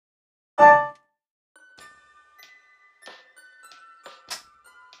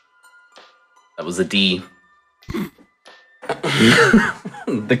That was a D.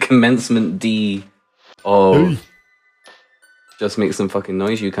 The commencement D of Just Make Some Fucking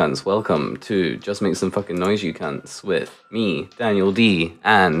Noise, You Cunts. Welcome to Just Make Some Fucking Noise, You Cunts with me, Daniel D,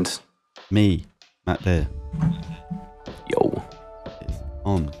 and me, Matt Deer. Yo. It's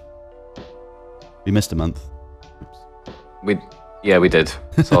on. We missed a month. Oops. We did.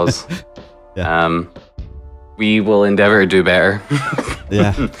 Soz. Yeah. We will endeavor to do better.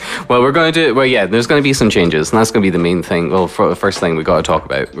 Yeah. There's going to be some changes, and that's going to be the main thing. Well, for the first thing we got to talk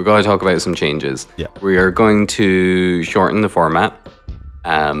about. We're going to talk about some changes. Yeah. We are going to shorten the format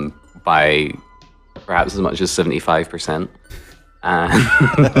by perhaps as much as 75%.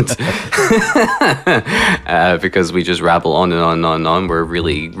 Because we just rabble on and on and on and on. We're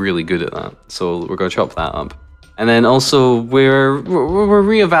really, really good at that. So we're going to chop that up. And then also we're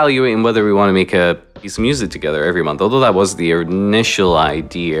reevaluating whether we want to make a piece of music together every month. Although that was the initial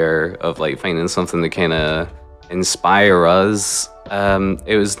idea of like finding something to kind of inspire us.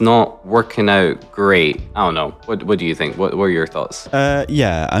 It was not working out great. I don't know. What do you think? What were your thoughts?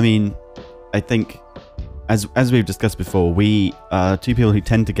 Yeah. I mean, I think as we've discussed before, we are two people who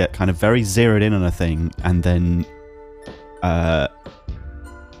tend to get kind of very zeroed in on a thing, and then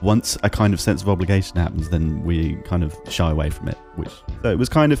once a kind of sense of obligation happens, then we kind of shy away from it. So it was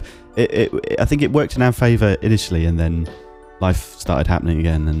kind of, I think it worked in our favour initially, and then life started happening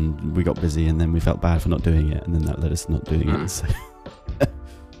again, and we got busy, and then we felt bad for not doing it, and then that led us to not doing it. So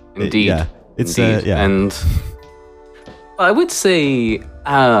Indeed. Indeed. And I would say,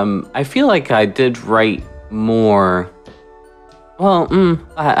 I feel like I did write more. Well,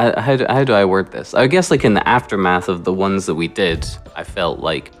 how do I word this? I guess like in the aftermath of the ones that we did, I felt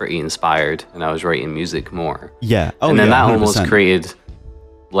like pretty inspired, and I was writing music more. Yeah. And then that 100%. almost created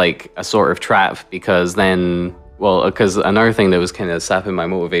like a sort of trap, because another thing that was kind of sapping my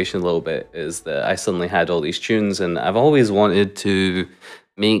motivation a little bit is that I suddenly had all these tunes, and I've always wanted to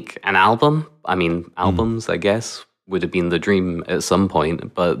make an album. I mean, albums, I guess, would have been the dream at some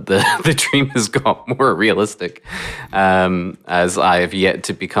point, but the dream has got more realistic as I have yet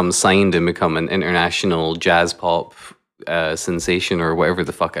to become signed and become an international jazz pop sensation, or whatever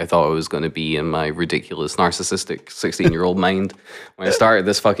the fuck I thought I was going to be in my ridiculous narcissistic 16-year-old mind when I started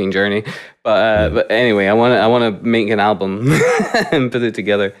this fucking journey. But anyway, I want to make an album and put it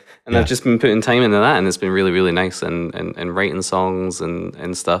together. And I've just been putting time into that, and it's been really, really nice, and writing songs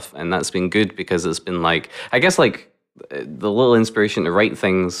and stuff. And that's been good, because it's been like, I guess like the little inspiration to write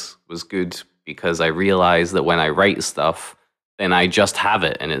things was good, because I realized that when I write stuff, then I just have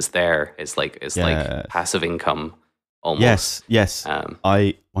it and it's there. It's like passive income almost. Yes.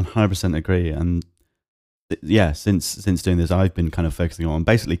 I 100% agree. And since doing this, I've been kind of focusing on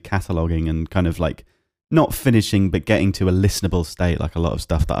basically cataloging and kind of like not finishing, but getting to a listenable state, like a lot of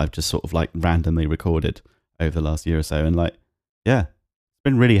stuff that I've just sort of like randomly recorded over the last year or so. And like, yeah, it's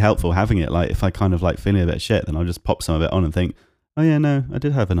been really helpful having it. Like if I kind of like feeling a bit shit, then I'll just pop some of it on and think, oh yeah, no, I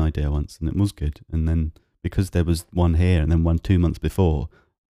did have an idea once and it was good. And then because there was one here and then one 2 months before,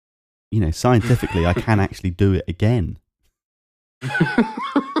 scientifically, I can actually do it again.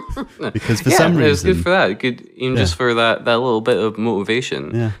 Because for some reason, it was good for that. Good, even just for that little bit of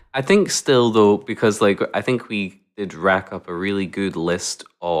motivation. Yeah. I think still though, because like I think we did rack up a really good list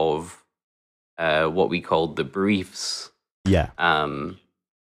of what we called the briefs. Yeah.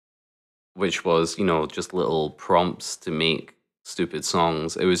 Which was just little prompts to make stupid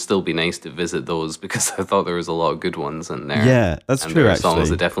songs. It would still be nice to visit those, because I thought there was a lot of good ones in there. Yeah, that's and true. There are actually, songs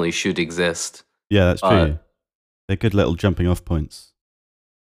that definitely should exist. Yeah, that's true. They're good little jumping off points.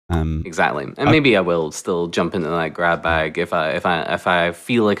 Exactly, and maybe I will still jump into that grab bag if I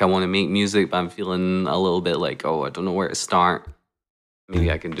feel like I want to make music, but I'm feeling a little bit like, I don't know where to start.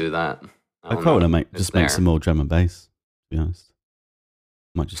 Maybe I can do that. I quite want to make some more drum and bass. To be honest,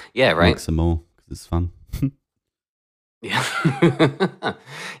 might just make some more because it's fun. Yeah,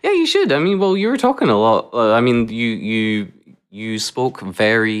 yeah, you should. I mean, well, you were talking a lot. I mean, you spoke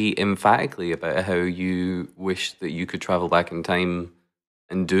very emphatically about how you wish that you could travel back in time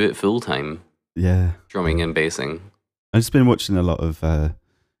and do it full time. Yeah, drumming and bassing. I've just been watching a lot of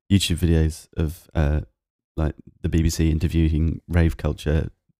YouTube videos of like the BBC interviewing rave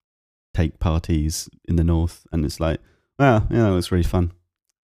culture take parties in the north, and it's like, well, it was really fun.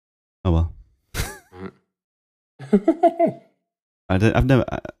 Oh well. I've never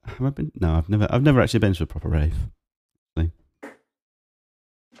actually been to a proper rave.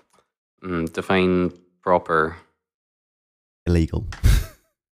 Define proper. Illegal.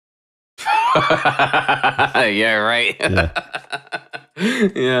 Yeah, right.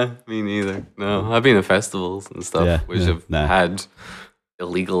 Yeah, me neither. No, I've been to festivals and stuff, which have had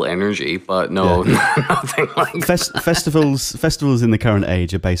illegal energy, but no, nothing like that. Festivals in the current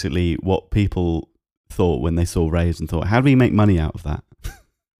age are basically what people thought when they saw raves and thought, how do we make money out of that?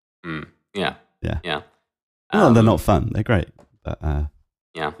 Yeah. Yeah. Yeah. Well, they're not fun. They're great. But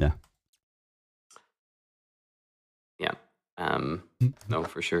yeah. Yeah. Yeah. No,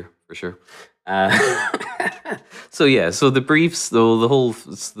 for sure. So the briefs, though,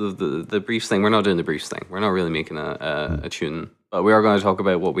 the briefs thing, we're not doing the briefs thing. We're not really making a tune, but we are going to talk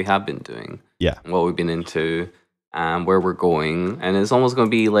about what we have been doing. Yeah. And what we've been into, where we're going, and it's almost going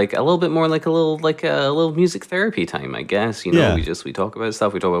to be like a little bit more like a little music therapy time, I guess. You know, we talk about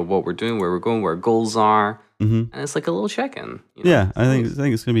stuff, we talk about what we're doing, where we're going, where our goals are, and it's like a little check-in. You know? Yeah, I think it's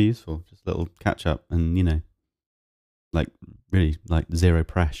going to be useful. Just a little catch up, and like really like zero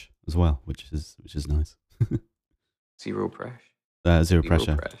pressure as well, which is nice. Zero pressure. Zero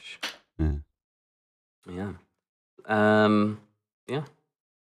pressure. Yeah. Yeah. Yeah.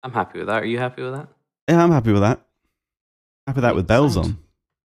 I'm happy with that. Are you happy with that? Yeah, I'm happy with that. Happy with that with bells on.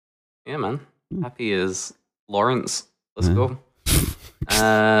 Yeah, man. Happy as Lawrence. Let's go.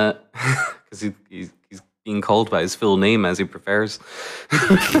 Because he's being called by his full name as he prefers.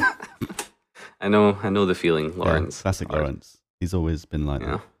 I know the feeling, Lawrence. Yeah, classic Lawrence. He's always been like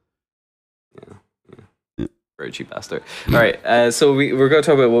that. Yeah. Very cheap bastard. All right, so we're going to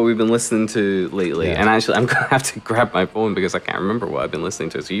talk about what we've been listening to lately. And actually, I'm going to have to grab my phone because I can't remember what I've been listening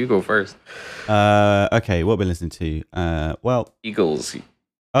to. So you go first. Okay, what have we been listening to? Well, Eagles.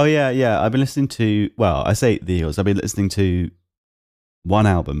 Oh, yeah. I've been listening to, well, I say the Eagles. I've been listening to one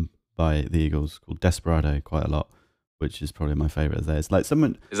album by the Eagles called Desperado quite a lot, which is probably my favorite of theirs. Like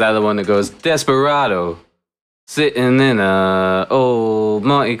someone... Is that the one that goes, Desperado, sitting in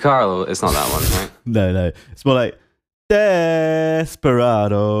Monte Carlo? It's not that one, right? No. It's more like, Desperado.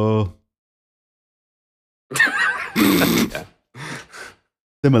 Yeah.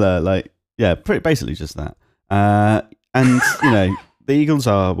 Similar, like, yeah, basically just that. And, the Eagles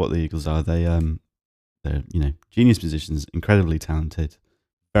are what the Eagles are. They're, genius musicians, incredibly talented,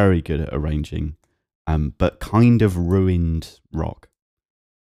 very good at arranging, but kind of ruined rock,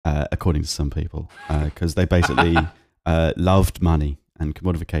 according to some people, because they basically loved money and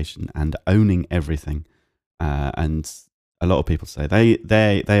commodification and owning everything. And a lot of people say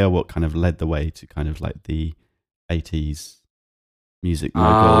they are what kind of led the way to kind of like the 80s music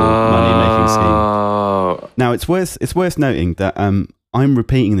mogul money making scheme. Now it's worth noting that I'm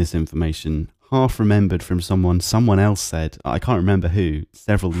repeating this information half remembered from someone else said, I can't remember who,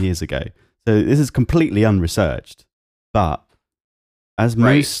 several years ago. So this is completely unresearched, but as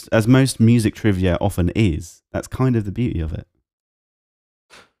most music trivia often is, that's kind of the beauty of it.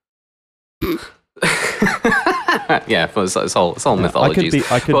 Yeah, it's all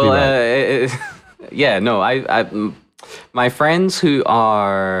mythologies. I could be right. Yeah, no, I my friends who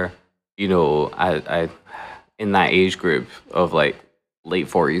are, I in that age group of like late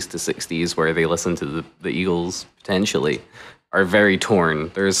 40s to 60s where they listen to the Eagles potentially are very torn.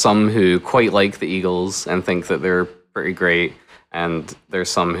 There's some who quite like the Eagles and think that they're pretty great, and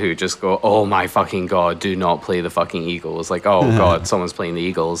there's some who just go, oh my fucking god, do not play the fucking Eagles. Like, oh god, someone's playing the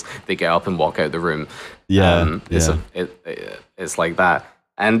Eagles. They get up and walk out the room. It's like that.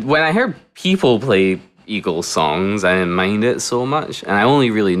 And when I heard people play Eagles songs, I didn't mind it so much. And I only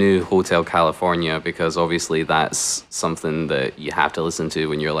really knew Hotel California because obviously that's something that you have to listen to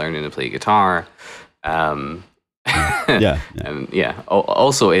when you're learning to play guitar. And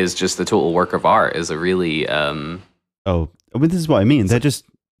also is just a total work of art. Is a really this is what I mean.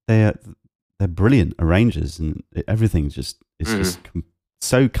 They're brilliant arrangers, and everything just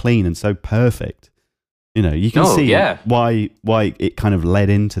so clean and so perfect. You can see why it kind of led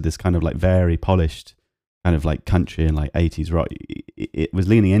into this kind of like very polished kind of like country and like 80s rock. It was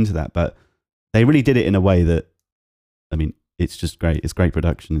leaning into that, but they really did it in a way that, I mean, it's just great. It's great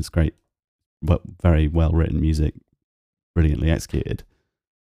production. It's great, but very well written music, brilliantly executed.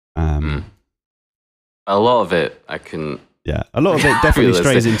 A lot of it I can. Yeah, a lot of it definitely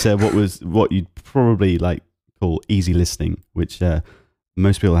strays into what you'd probably like call easy listening, which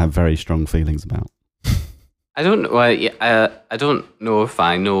most people have very strong feelings about. I don't know. I don't know if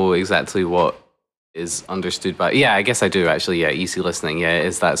I know exactly what is understood by. Yeah, I guess I do actually. Yeah, easy listening. Yeah,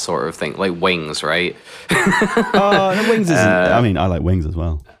 it's that sort of thing, like Wings, right? Wings isn't. I mean, I like Wings as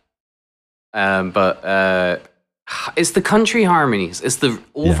well. But it's the country harmonies. It's the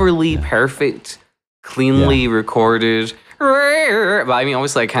overly perfect, cleanly recorded. But I mean,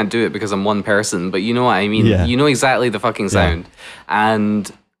 obviously, I can't do it because I'm one person. But you know what I mean. You know exactly the fucking sound,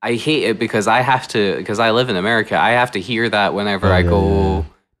 and I hate it because I live in America. I have to hear that whenever I go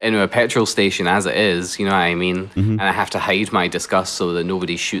in a petrol station as it is, you know what I mean? Mhm. And I have to hide my disgust so that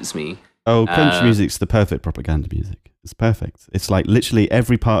nobody shoots me. Oh, country music's the perfect propaganda music. It's perfect. It's like literally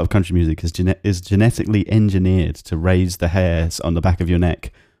every part of country music is genetically engineered to raise the hairs on the back of your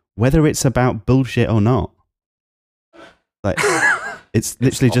neck, whether it's about bullshit or not. Like, it's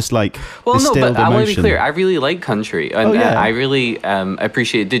literally just like well, no, but I want to be emotion. clear. I really like country, and I really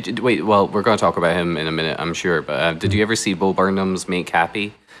appreciate. Well, we're going to talk about him in a minute, I'm sure. But did you ever see Bo Burnham's "Make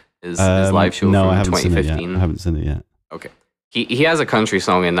Happy"? His live show no, from I haven't 2015. Seen it yet. I haven't seen it yet. Okay, he has a country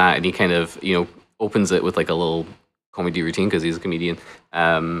song in that, and he kind of opens it with like a little comedy routine because he's a comedian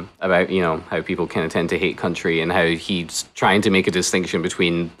about how people kind of tend to hate country and how he's trying to make a distinction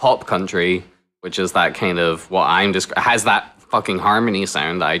between pop country, which is that kind of what I'm has that fucking harmony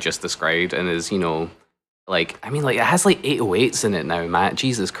sound that I just described, and is like it has like 808s in it now, Matt.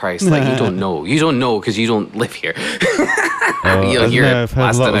 Jesus Christ, like you don't know because you don't live here. You'll hear it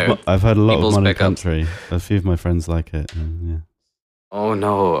blasting out. I've heard a lot People's of modern pickups. country. A few of my friends like it. Yeah. Oh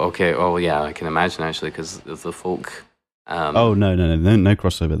no, okay. Oh yeah, I can imagine actually because of the folk. Oh no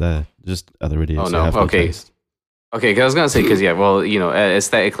crossover there. Just other idiots. Oh who no, have okay. taste. Okay, because I was gonna say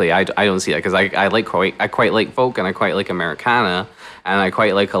aesthetically, I don't see that because I quite like folk and I quite like Americana and I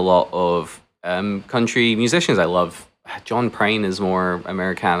quite like a lot of country musicians. I love John Prine is more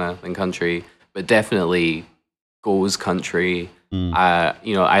Americana than country, but definitely goes country.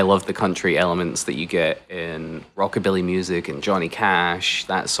 I love the country elements that you get in rockabilly music and Johnny Cash,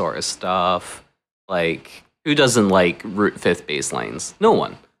 that sort of stuff. Like, who doesn't like root fifth bass lines? No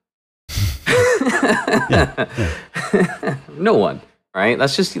one. No one, right?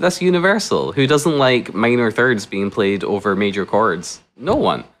 That's universal. Who doesn't like minor thirds being played over major chords? No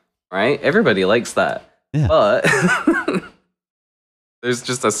one, right? Everybody likes that. Yeah. But there's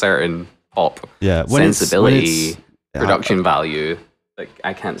just a certain pop when sensibility, production value that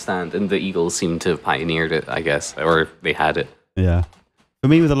I can't stand, and the Eagles seem to have pioneered it, I guess, or they had it. Yeah. For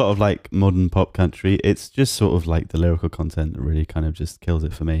me, with a lot of like modern pop country, it's just sort of like the lyrical content that really kind of just kills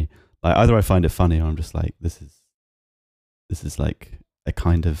it for me. Like either I find it funny or I'm just like, this is like a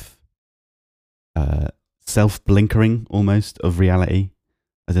kind of self-blinkering almost of reality.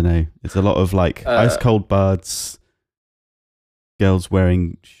 I don't know. It's a lot of like ice cold baths, girls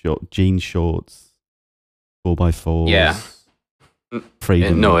wearing jean shorts, 4x4s. Yeah.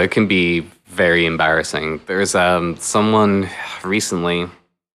 Freedom. No, it can be very embarrassing. There's someone recently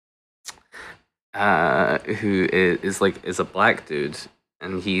who is a black dude,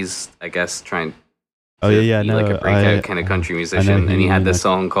 and he's, I guess, trying to be like a breakout kind of country musician, and he had this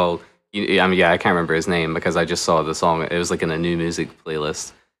song called I can't remember his name because I just saw the song. It was like in a new music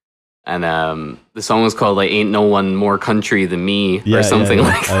playlist. And the song was called like "Ain't No One More Country Than Me" or something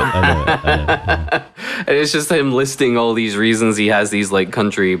like that. I know. And it's just him listing all these reasons he has these like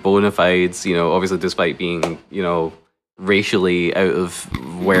country bona fides, obviously despite being, racially out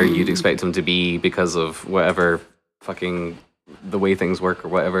of where you'd expect him to be because of whatever fucking the way things work or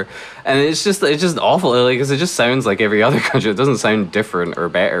whatever. And it's just awful, like, because it just sounds like every other country. It doesn't sound different or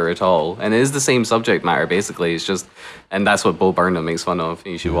better at all, and it is the same subject matter basically. It's just, and that's what Bo Burnham makes fun of.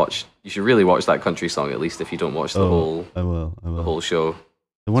 You should really watch that country song, at least if you don't watch the whole the whole show.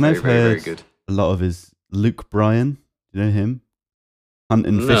 The one I've heard very good. A lot of is Luke Bryan. Do you know him?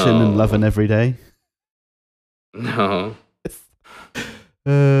 Hunting, fishing, and loving every day. No.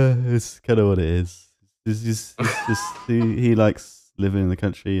 It's kind of what it is. It's just he likes living in the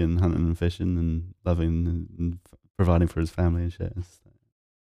country and hunting and fishing and loving and providing for his family and shit. It's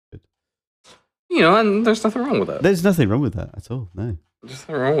good. And there's nothing wrong with that. There's nothing wrong with that at all. No. There's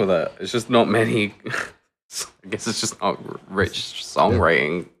nothing wrong with that. It's just not many. I guess it's just not rich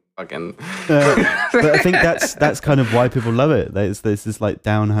songwriting. Fucking. But I think that's kind of why people love it. There's this like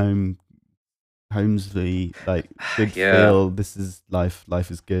down home, Holmesley, like good feel. This is life.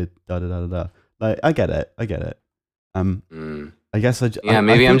 Life is good. Da da da da da. Like I get it. I guess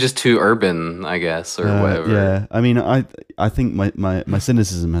maybe I'm just too urban, I guess, or whatever. Yeah, I mean, I think my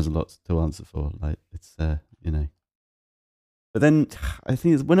cynicism has a lot to answer for. Like it's But then I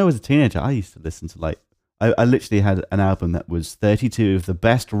think when I was a teenager, I used to listen to like I literally had an album that was 32 of the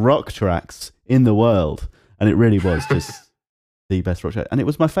best rock tracks in the world, and it really was just the best rock track, and it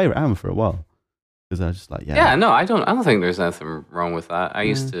was my favorite album for a while because I was just like, yeah. No, I don't think there's nothing wrong with that. I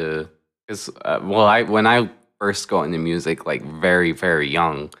used to. Because, when I first got into music, like very, very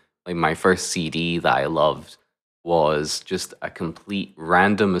young, like my first CD that I loved was just a complete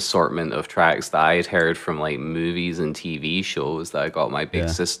random assortment of tracks that I had heard from like movies and TV shows that I got my big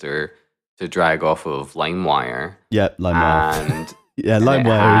sister to drag off of LimeWire. Yeah, LimeWire. And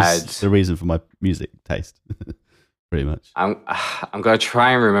LimeWire is the reason for my music taste. pretty much. I'm gonna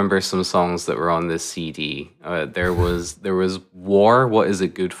try and remember some songs that were on this CD. There was War. What is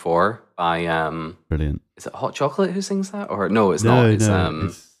it good for? By Brilliant. is it Hot Chocolate who sings that? Or no, it's No, not. It's no,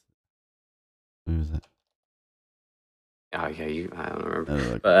 it's who was it? oh yeah, I don't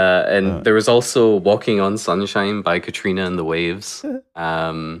remember. Like, But and there was also Walking on Sunshine by Katrina and the Waves.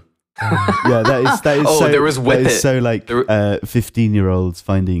 Yeah, that is. Oh, so, there was Whip that is It. so like 15-year-olds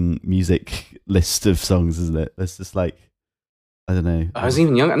finding music list of songs, isn't it? That's just like, I don't know. I was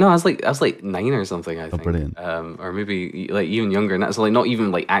even younger. No, I was like 9 or something, I think. Brilliant. Or maybe like even younger. And that's like not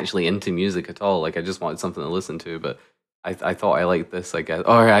even like actually into music at all. Like I just wanted something to listen to, but I thought I liked this, I guess.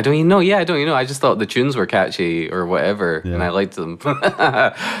 Or I don't even know. Yeah, I don't even know. I just thought the tunes were catchy or whatever, and Yeah. I liked them.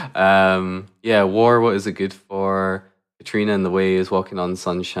 Yeah, War. What is it good for? Katrina and the Waves, Walking on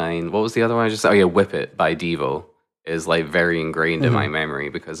Sunshine. What was the other one? Oh yeah, Whip It by Devo is like very ingrained in my memory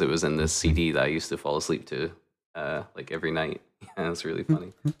because it was in this CD that I used to fall asleep to, like every night. Yeah, it's really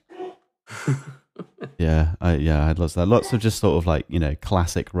funny. Yeah, I had lots of that. Lots of just sort of like,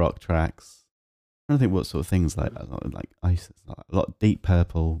 classic rock tracks. I don't think what sort of things like Isis, like a lot of Deep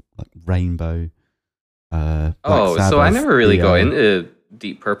Purple, like Rainbow. Black Oh, so I Sabbath, never really got Dio. into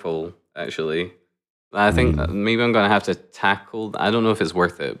Deep Purple actually. I think maybe I'm gonna have to tackle. I don't know if it's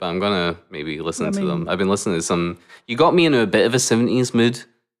worth it, but I'm gonna maybe listen to them. I've been listening to some. You got me into a bit of a '70s mood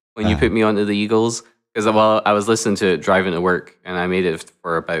when you put me onto the Eagles because I was listening to it driving to work, and I made it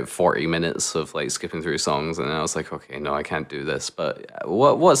for about 40 minutes of like skipping through songs, and I was like, okay, no, I can't do this. But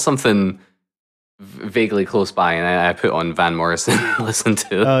what's something vaguely close by, and I put on Van Morrison, listen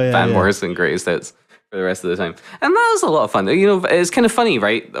to Van Morrison greatest hits for the rest of the time, and that was a lot of fun. It's kind of funny,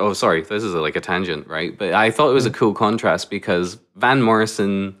 right? Oh, sorry, this is like a tangent, right? But I thought it was a cool contrast because Van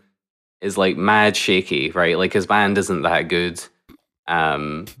Morrison is like mad shaky, right? Like his band isn't that good,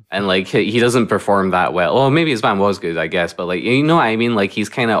 and like he doesn't perform that well. Oh, maybe his band was good, I guess, but like you know what I mean? Like he's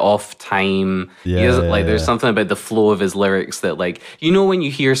kind of off time. He doesn't like. There's something about the flow of his lyrics that like when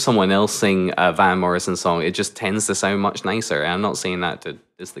you hear someone else sing a Van Morrison song, it just tends to sound much nicer. And I'm not saying that to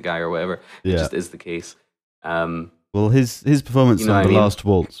diss the guy or whatever. It just is the case. Well, his performance on The Last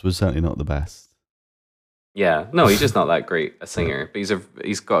Waltz was certainly not the best. Yeah, no, he's just not that great a singer, but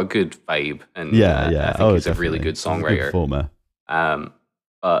he's got a good vibe, and I think he's a really good songwriter. He's a good performer.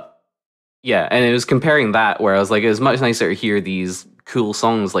 But yeah, and it was comparing that where I was like, it was much nicer to hear these cool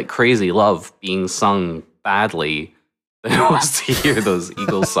songs like Crazy Love being sung badly than it was to hear those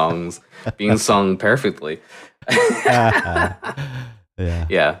Eagles songs being sung perfectly.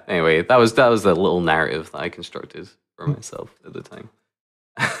 Yeah. Anyway, that was the little narrative that I constructed for myself at the time.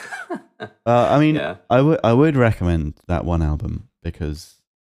 I mean, I would recommend that one album because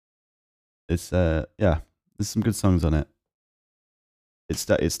it's there's some good songs on it.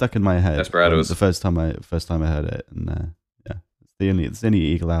 It's stuck in my head. Desperados. The first time I heard it, and it's the only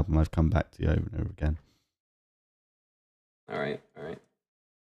Eagle album I've come back to over and over again. All right.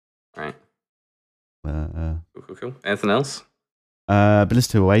 Cool. Anything else? Been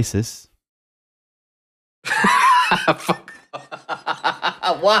listening to Oasis. Fuck.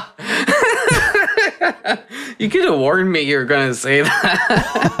 What? You could have warned me you were going to say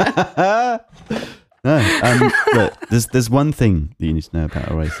that. No, look, there's one thing that you need to know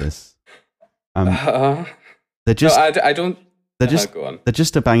about Oasis. They're just. No, I don't. Go on. They're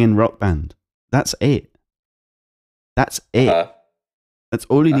just a banging rock band. That's it. That's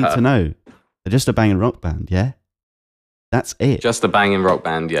all you need to know. They're just a banging rock band. Yeah. That's it. Just a banging rock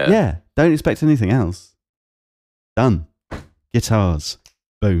band. Yeah. Yeah. Don't expect anything else. Done. Guitars.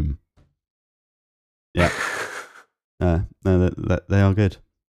 Boom. Yeah. No, they are good.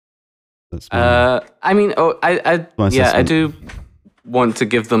 That's I mean, I do want to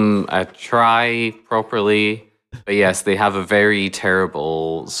give them a try properly, but yes, they have a very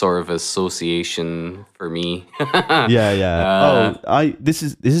terrible sort of association for me. This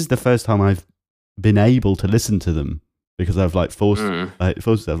is the first time I've been able to listen to them because I've like forced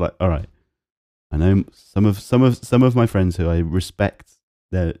myself. Like, all right, I know some of my friends who I respect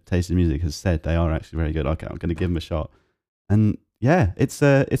their taste in music has said they are actually very good. Okay, I'm going to give them a shot, and yeah, it's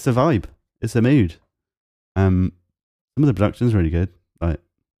a vibe. It's a mood. Some of the production's really good. Like,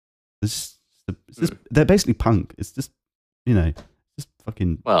 it's just they're basically punk. It's just just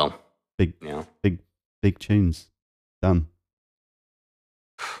fucking big tunes. Done.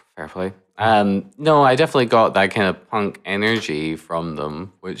 Fair play. No, I definitely got that kind of punk energy from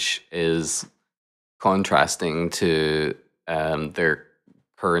them, which is contrasting to their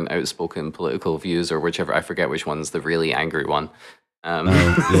current outspoken political views or whichever. I forget which one's the really angry one. But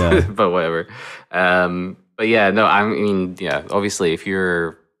whatever. But yeah, no, I mean, yeah, obviously if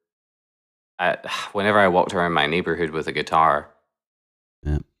you're whenever I walked around my neighborhood with a guitar,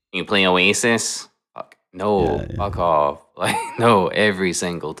 Yeah. you play Oasis? Fuck no, Yeah, yeah. fuck off. Like no, every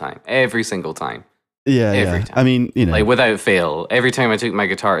single time, every time. I mean, you know, Like without fail, every time I took my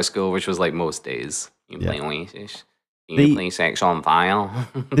guitar to school, which was like most days, you Yeah. play Oasis, you The- play Sex on Fire.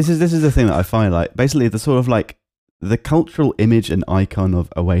 this is the thing that I find, like, basically the sort of like the cultural image and icon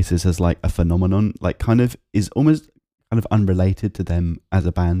of Oasis as like a phenomenon, like kind of is almost kind of unrelated to them as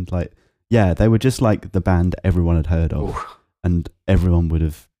a band. Like, yeah, they were just like the band everyone had heard of, Ooh. and everyone would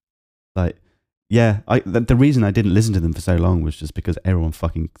have like, yeah. The reason I didn't listen to them for so long was just because everyone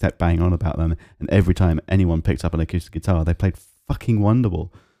fucking kept banging on about them, and every time anyone picked up an acoustic guitar, they played fucking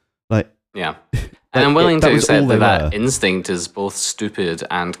wonderful. Like, Yeah. And I'm willing that to was accept all they that were. instinct is both stupid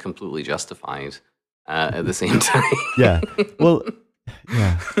and completely justified at the same time. Yeah. Well,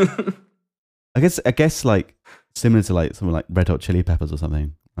 yeah. I guess like similar to like something like Red Hot Chili Peppers or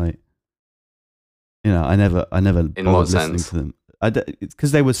something. Like, you know, I never In what bothered listening sense? to them. It's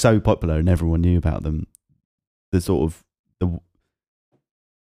because they were so popular and everyone knew about them. The sort of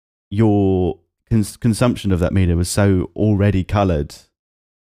your consumption of that media was so already coloured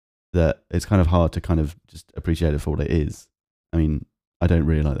that it's kind of hard to kind of just appreciate it for what it is. I mean, I don't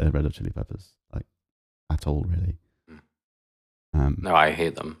really like the Red Hot Chili Peppers, like, at all, really. No, I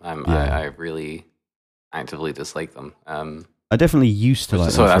hate them. Yeah. I really actively dislike them. I definitely used to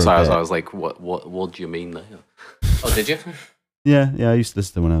like So them that's for a why bit. I was like, what do you mean? Oh, did you? Yeah, I used to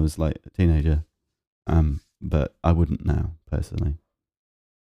listen to them when I was like a teenager, but I wouldn't now, personally.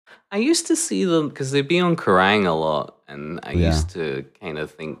 I used to see them because they'd be on Kerrang a lot, and I Yeah. used to kind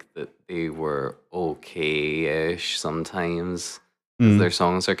of think that they were okay-ish sometimes. 'Cause their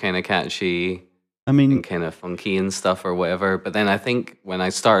songs are kind of catchy I mean, and kind of funky and stuff or whatever. But then I think when I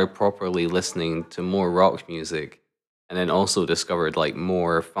started properly listening to more rock music, and then also discovered like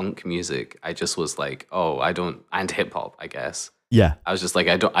more funk music, I just was like, oh, and hip hop, I guess. yeah, I was just like,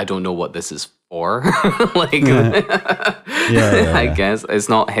 I don't know what this is for. Like, Yeah. I guess it's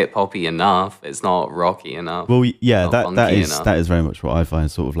not hip hoppy enough. It's not rocky enough. well, yeah, Not that funky is enough. that is very much what I find.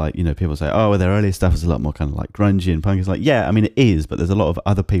 Sort of like, you know, people say, oh, well, their earlier stuff is a lot more kind of like grungy and punk. It's like, yeah, I mean, it is, but there's a lot of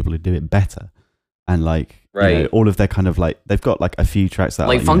other people who do it better, and like, you know, Right. all of their kind of like they've got like a few tracks that are,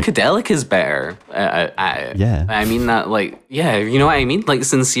 Like you know, Funkadelic is better at it. Yeah. I mean that, like, yeah, you know what I mean? Like,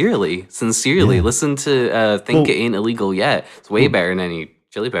 sincerely. Yeah. Listen to Think Well- It Ain't Illegal Yet. It's way better than any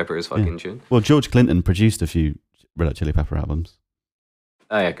Chili Peppers fucking tune. well, George Clinton produced a few Red Hot Chili Pepper albums.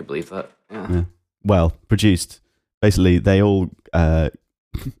 Oh, yeah, I could believe that. Yeah. Yeah. Well, produced. Basically, they all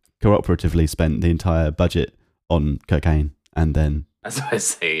cooperatively spent the entire budget on cocaine, and then That's what I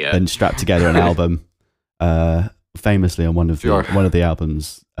say, yeah. then strapped together an album. Famously, on one of Sure. the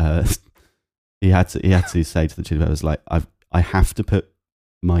albums, he had to say to the Chili Peppers, like, I have to put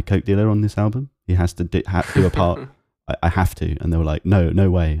my coke dealer on this album. He has to do a part. I have to, and they were like, no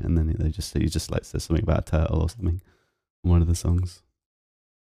way. And then he just like says something about a turtle or something on one of the songs.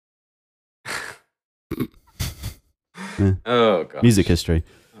 Yeah. Oh, gosh. Music history.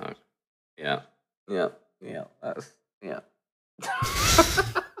 Yeah. That's, yeah.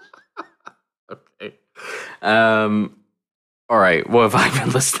 Okay. All right. What have I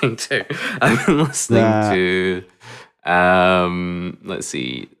been listening to? I've been listening to. Let's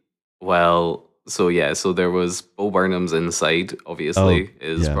see. Well, so there was Bo Burnham's Inside. Obviously,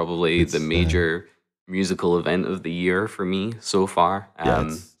 is yeah. probably It's, the major musical event of the year for me so far. Yeah,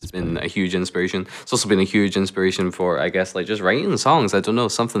 It's been a huge inspiration. It's also been a huge inspiration for, I guess, like just writing songs. I don't know,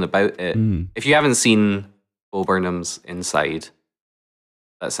 something about it. If you haven't seen Bo Burnham's Inside,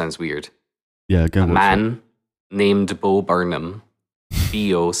 that sounds weird. Yeah, go A watch it. man named Bo Burnham,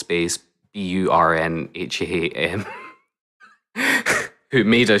 BO space BURNHAM, who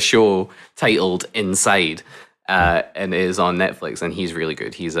made a show titled Inside, and it is on Netflix, and he's really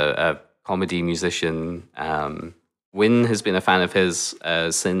good. He's a comedy musician. Wynn has been a fan of his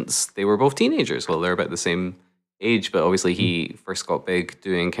since they were both teenagers. Well, they're about the same age, but obviously he first got big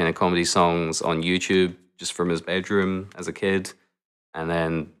doing kind of comedy songs on YouTube just from his bedroom as a kid. And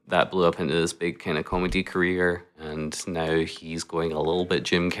then that blew up into this big kind of comedy career. And now he's going a little bit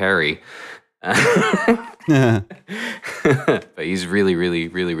Jim Carrey. But he's really, really,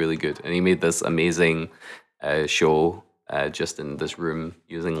 really, really good. And he made this amazing show just in this room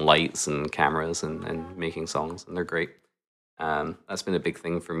using lights and cameras and making songs. And they're great. That's been a big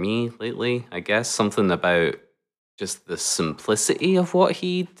thing for me lately, I guess. Something about just the simplicity of what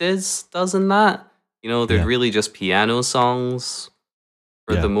he does in that. You know, they're Yeah. really just piano songs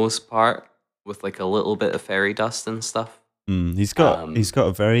for Yeah. the most part, with like a little bit of fairy dust and stuff. He's got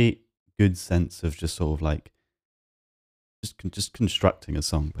a very good sense of just sort of like just constructing a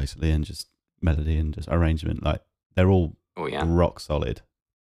song basically, and just melody and just arrangement, like they're all Oh yeah. rock solid.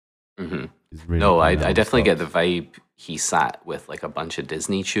 hmm It's really No, I well definitely get stopped. the vibe he sat with like a bunch of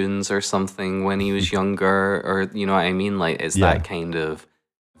Disney tunes or something when he was younger, or you know what I mean? Like it's Yeah, that kind of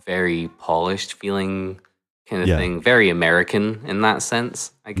very polished feeling kind of yeah, thing, very American in that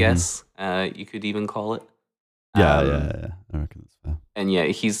sense, I hmm guess. You could even call it. yeah, yeah, Um, yeah. I reckon that's fair. and yeah,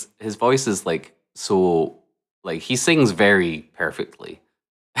 his voice is like so like he sings very perfectly.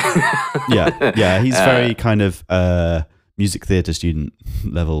 Yeah, yeah. He's uh, very kind of music theatre student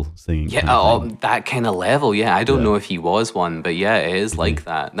level singing Yeah, kind of thing. that kind of level. Yeah, I don't Yeah. know if he was one, but yeah, it is Mhm. like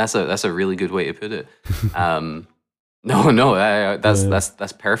that. That's a really good way to put it. Um, no, no, Uh,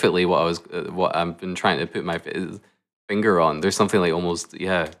 that's perfectly what I've been trying to put my finger on. There's something like almost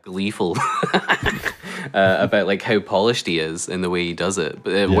gleeful about like how polished he is in the way he does it,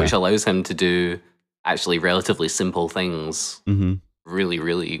 but which yeah. allows him to do actually relatively simple things hmm really,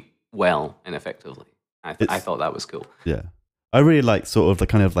 really well and effectively. I It's thought that was cool. yeah. I really like sort of the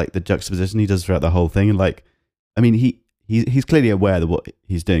kind of like the juxtaposition he does throughout the whole thing, and like, I mean, he's clearly aware that what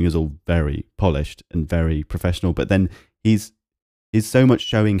he's doing is all very polished and very professional, but then he's so much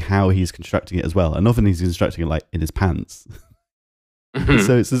showing how he's constructing it as well, and often he's constructing it like in his pants.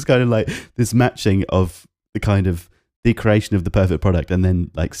 So it's this kind of like this matching of the kind of the creation of the perfect product, and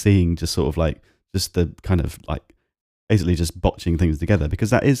then like seeing just sort of like just the kind of like basically just botching things together, because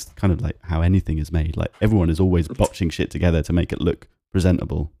that is kind of like how anything is made. Like everyone is always botching shit together to make it look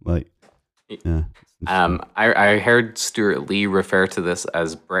presentable. Like, yeah, it's interesting. I heard Stuart Lee refer to this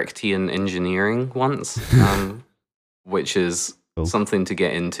as Brechtian engineering once, which is Cool. something to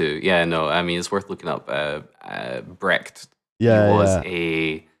get into. Yeah, no, I mean, it's worth looking up. Brecht, he Yeah, was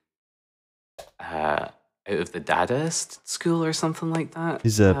yeah. out of the Dadaist school or something like that.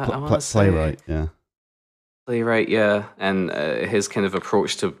 He's a I want to say playwright. Yeah. playwright, yeah, and his kind of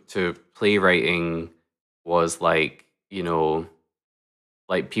approach to playwriting was like, you know,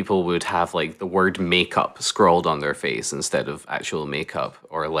 like people would have like the word makeup scrawled on their face instead of actual makeup,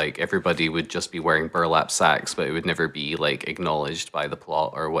 or like everybody would just be wearing burlap sacks, but it would never be like acknowledged by the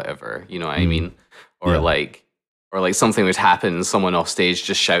plot or whatever, you know what I Mm, mean? or yeah. like or like something would happen and someone off stage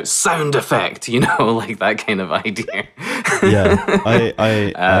just shouts sound effect, you know, like that kind of idea. Yeah.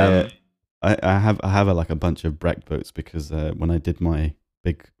 um I have like a bunch of Brecht books because when I did my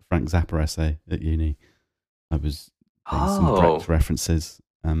big Frank Zappa essay at uni, I was doing some Brecht oh references.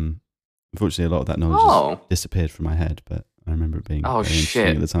 Unfortunately, a lot of that knowledge has oh disappeared from my head, but I remember it being oh very interesting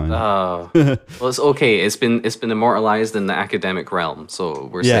shit. at the time. Well, it's okay, it's been immortalized in the academic realm, so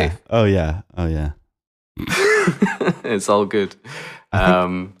we're Yeah. safe. Oh yeah. Oh yeah. It's all good. I think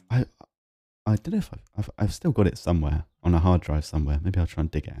Um, I don't know if I've still got it somewhere on a hard drive somewhere. Maybe I'll try and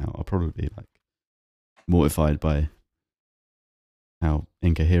dig it out. I'll probably be like mortified by how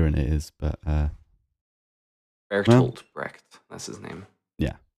incoherent it is, but well, Bertolt Brecht, that's his name.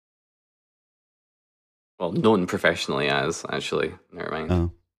 yeah. Well, known professionally as, actually. Never mind.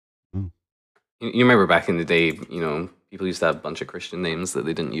 Oh, oh, You remember back in the day, you know, people used to have a bunch of Christian names that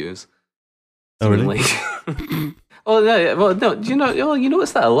they didn't use. oh really? Seemingly. Oh, no, yeah, well, no, do you know, well, you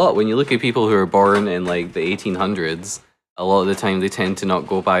notice that a lot when you look at people who are born in like the 1800s. A lot of the time, they tend to not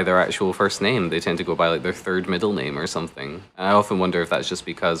go by their actual first name. They tend to go by like their third middle name or something. And I often wonder if that's just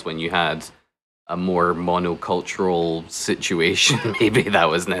because when you had a more monocultural situation, maybe that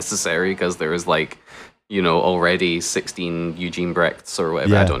was necessary because there was like, you know, already 16 Eugene Brechts or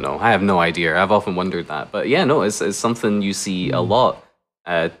whatever. I Yeah. don't know. I have no idea. I've often wondered that. But yeah, no, it's something you see a lot.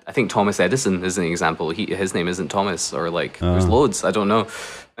 I think Thomas Edison is an example. His name isn't Thomas, or like there's Oh. loads. I don't know.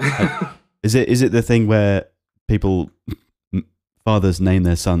 Is it the thing where people fathers name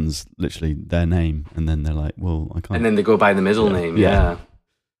their sons literally their name, and then they're like, well, I can't. And then they go by the middle Yeah. name. Yeah. Yeah.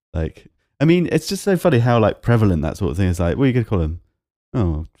 Like, I mean, it's just so funny how like prevalent that sort of thing is. Like, what are you gonna call him? Oh,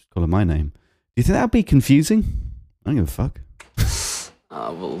 I'll just call him my name. Do you think that'd be confusing? I don't give a fuck.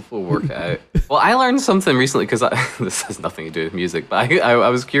 We'll work it out. Well, I learned something recently because this has nothing to do with music, but I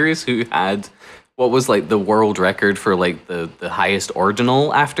was curious who had what was like the world record for like the highest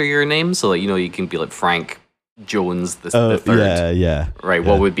ordinal after your name. So like, you know, you can be like Frank Jones the third. Yeah. Right. Yeah.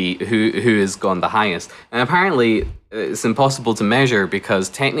 What would be who has gone the highest? And apparently it's impossible to measure because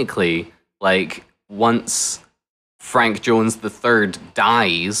technically, like once Frank Jones the third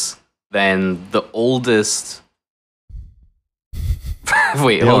dies, then the oldest.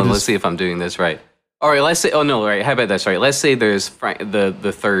 Wait, The hold on. oldest- Let's see if I'm doing this right. All right. Let's say. Oh no. Right. How about this? Right. Let's say there's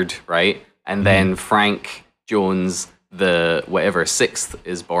the third. Right. And then Frank Jones the whatever sixth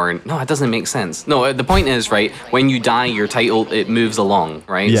is born. No, it doesn't make sense. No, the point is, right, when you die, your title, it moves along,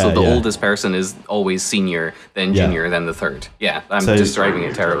 right? Yeah, so the yeah. oldest person is always senior, then Yeah. junior, then the third. Yeah, I'm So- describing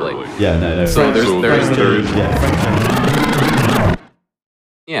it terribly. Yeah, no. So there's yeah.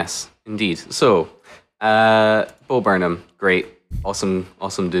 yes, indeed. So, Bo Burnham, great, awesome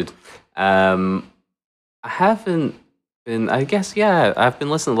dude. I haven't been, I guess, yeah, I've been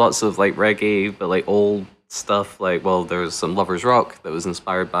listening to lots of like reggae, but like old stuff. Like, well, there's some Lovers Rock that was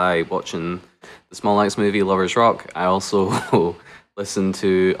inspired by watching the Small Axe movie Lovers Rock. I also listen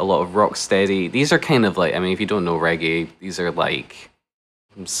to a lot of Rocksteady. These are kind of like, I mean, if you don't know reggae, these are like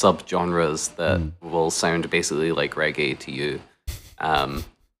sub-genres that will sound basically like reggae to you.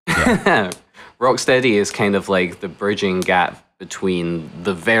 Rocksteady is kind of like the bridging gap between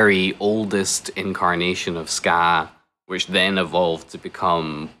the very oldest incarnation of ska, which then evolved to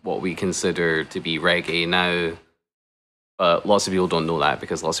become what we consider to be reggae now. But lots of people don't know that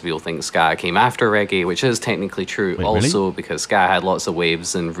because lots of people think ska came after reggae, which is technically true. Wait, also, really? because ska had lots of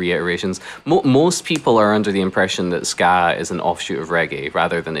waves and reiterations. Most people are under the impression that ska is an offshoot of reggae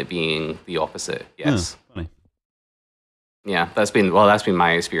rather than it being the opposite. Yes. Funny. Yeah, that's been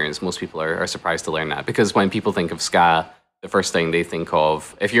my experience. Most people are surprised to learn that because when people think of ska, the first thing they think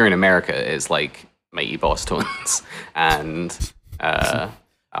of, if you're in America, is like Mighty Boss Tones and I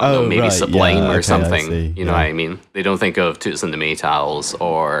don't know, maybe right, Sublime yeah, or okay, I something. see, You know yeah. what I mean? They don't think of Toots and the Maytals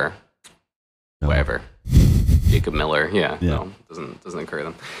or whatever. Jacob Miller. Yeah, Yeah. no, doesn't occur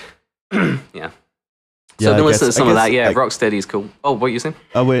to them. Yeah. Yeah, So I've I been listening guess- to some I of that. guess, Yeah, like- Rocksteady's cool. Oh, what are you saying?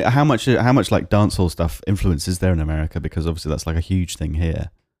 Oh wait, how much like dancehall stuff influence is there in America? Because obviously that's like a huge thing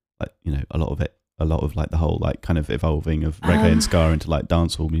here. Like, you know, a lot of like the whole like kind of evolving of reggae and ska into like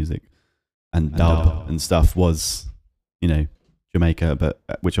dancehall music and dub and stuff was, you know, Jamaica, but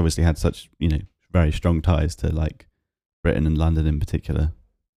which obviously had such, you know, very strong ties to like Britain and London in particular.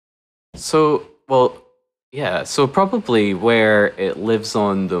 So, well, yeah, so probably where it lives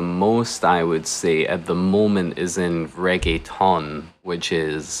on the most, I would say, at the moment is in reggaeton, which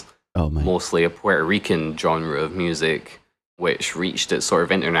is Oh man. mostly a Puerto Rican genre of music, which reached its sort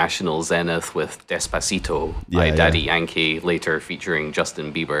of international zenith with Despacito by Yeah, Daddy Yankee, later featuring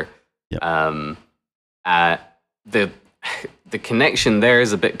Justin Bieber. Yep. The connection there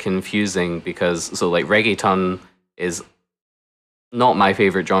is a bit confusing because, so like reggaeton is not my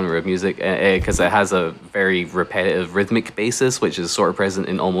favorite genre of music because it has a very repetitive rhythmic basis, which is sort of present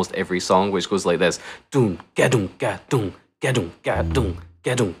in almost every song, which goes like this: doom, ga doom, ga doom, ga doom, ga doom,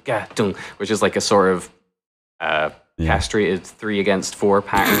 ga doom, ga doom, which is like a sort of castrated 3-against-4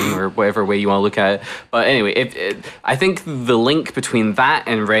 pattern or whatever way you want to look at it. But anyway, I think the link between that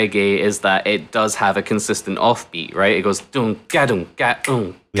and reggae is that it does have a consistent offbeat, right? It goes doom, ga doom, ga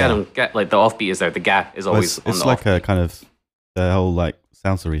doom, ga doom, ga. Like the offbeat is there, the ga is Well, always it's on the like offbeat. a kind of the whole like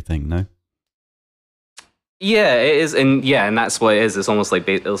salsa-y thing, no? Yeah, it is, and that's what it is. It's almost like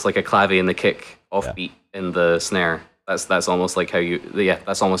it's like a clave in the kick, offbeat in the snare. That's almost like how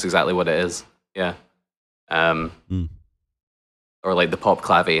that's almost exactly what it is. Yeah, or like the pop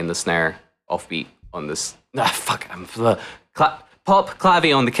clave in the snare, offbeat on this. Pop clave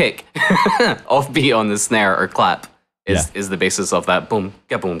on the kick, offbeat on the snare or clap is the basis of that. Boom,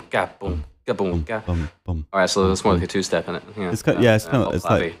 ga boom, ga boom. Boom, ga. Bum, bum. All right, so it's more like a two-step in it. Yeah, It's kind, yeah, it's kind pop of, it's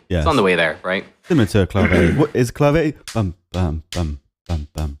clave. like, yeah, It's on the way there, right? similar to a clave. What is clave? Bum, bum, bum, bum,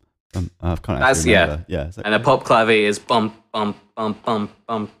 bum, bum. I can't That's- actually remember. Yeah. It's like, And a pop clave is bum bum bum bum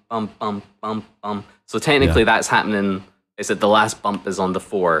bum bum bum bum bum. So technically, that's happening. Is that the last bump is on the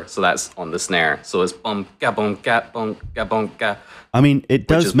 4, so that's on the snare. So it's bum ga bum ga bum ga bum ga. I mean, it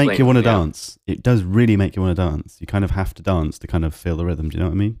does is make you want to playing, yeah. dance. It does really make you want to dance. You kind of have to dance to kind of feel the rhythm. Do you know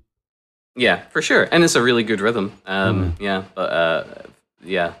what I mean? Yeah, for sure, and it's a really good rhythm. Yeah, but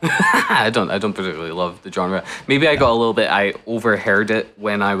yeah, I don't particularly love the genre. Maybe I got a little bit. I overheard it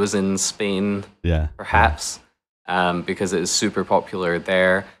when I was in Spain. Yeah. Perhaps, because it is super popular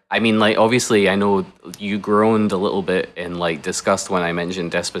there. I mean, like, obviously, I know you groaned a little bit in, like, disgust when I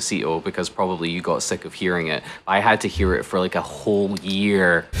mentioned Despacito, because probably you got sick of hearing it. I had to hear it for, like, a whole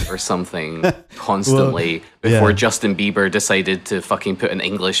year or something constantly before Justin Bieber decided to fucking put an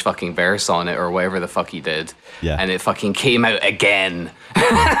English fucking verse on it or whatever the fuck he did. Yeah. And it fucking came out again.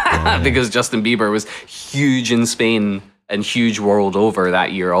 Because Justin Bieber was huge in Spain and huge world over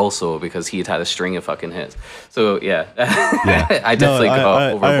that year also because he had a string of fucking hits. So yeah, I definitely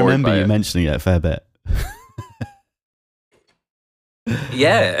got overboard I remember by you it. mentioning it a fair bit.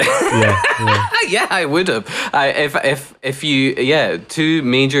 Yeah. Yeah. Yeah, I would have. If you two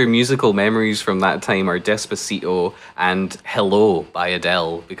major musical memories from that time are Despacito and Hello by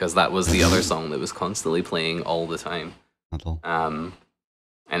Adele, because that was the other song that was constantly playing all the time. Adele. And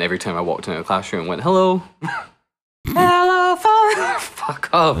every time I walked into a classroom, went hello, hello, fuck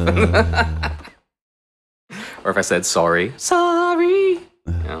off. Or if I said sorry,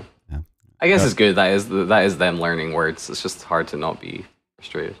 yeah. I guess it's good. That is them learning words. It's just hard to not be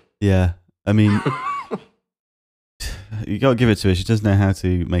frustrated. Yeah, I mean, you got to give it to her. She does know how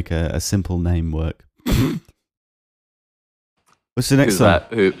to make a simple name work. What's the next song?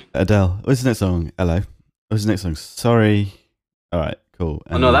 Who? Adele. What's the next song? Hello. What's the next song? Sorry. All right, cool.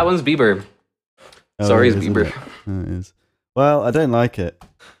 And no, that one's Bieber. Sorry, is Bieber. It is. Well, I don't like it.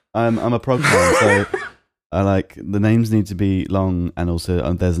 I'm a prog fan, so I like the names need to be long, and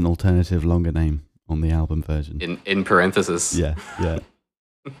also there's an alternative longer name on the album version. In parentheses. Yeah.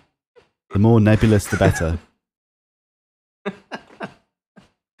 The more nebulous, the better.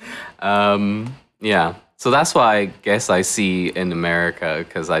 Yeah. So that's why I guess I see in America,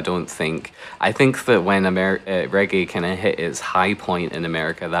 because I think that when reggae kind of hit its high point in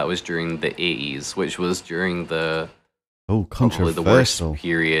America, that was during the 80s, which was during the probably the worst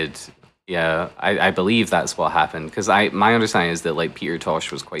period. Yeah, I believe that's what happened, because my understanding is that like Peter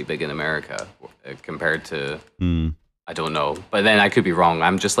Tosh was quite big in America compared to I don't know, but then I could be wrong.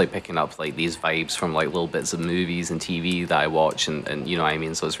 I'm just like picking up like these vibes from like little bits of movies and TV that I watch, and you know what I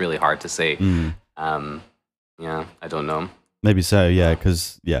mean. So it's really hard to say. Yeah, I don't know. Maybe so. Yeah,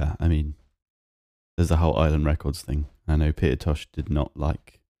 because I mean, there's the whole Island Records thing. I know Peter Tosh did not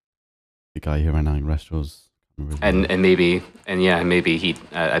like the guy who ran Island Records. And maybe he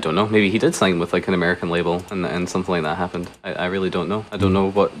I don't know, maybe he did sign with like an American label and something like that happened. I really don't know. I don't know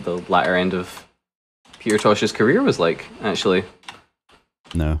what the latter end of Peter Tosh's career was like, actually.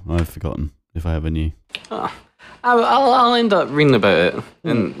 No, I've forgotten if I ever knew. I'll end up reading about it,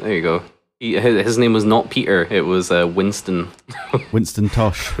 and there you go. His name was not Peter; it was Winston. Winston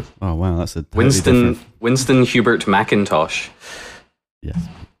Tosh. Oh wow, that's a totally Winston Hubert McIntosh. Yes,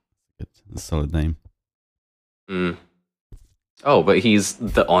 good, a solid name. Oh, but he's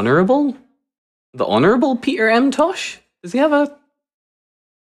the Honourable Peter M. Tosh. Does he have a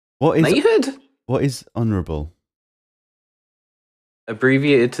knighthood? What is honourable?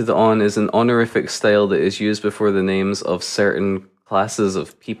 Abbreviated to the on is an honorific style that is used before the names of certain classes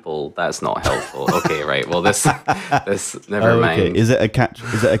of people. That's not helpful. Okay, right. Well, this never mind. Okay. Is it a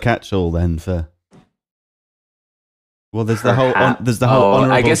catch-all then for? Well, there's the whole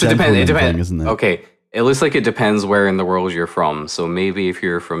honourable. I guess it depends. Thing, isn't it? Okay, it looks like it depends where in the world you're from. So maybe if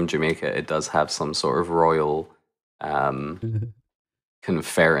you're from Jamaica, it does have some sort of royal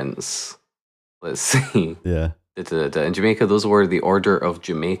conference. Let's see. Yeah. In Jamaica, those were the Order of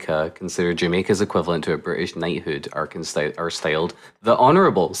Jamaica, considered Jamaica's equivalent to a British knighthood, are styled the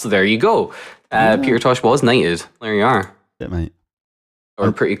Honourable. So there you go. Peter Tosh was knighted. There you are. Yeah, mate.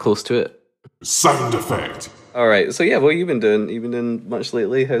 Or pretty close to it. Sound effect. All right. So yeah, what have you been doing? You've been doing much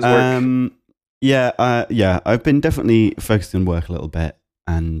lately? How's work? Yeah. I've been definitely focusing on work a little bit,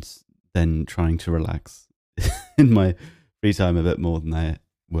 and then trying to relax in my free time a bit more than I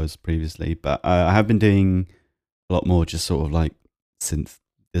was previously. But I have been doing a lot more just sort of like synth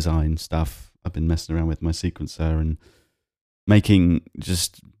design stuff. I've been messing around with my sequencer and making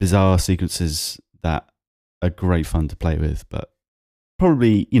just bizarre sequences that are great fun to play with, but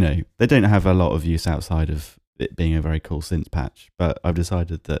probably, they don't have a lot of use outside of it being a very cool synth patch. But I've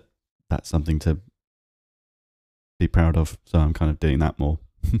decided that that's something to be proud of, so I'm kind of doing that more.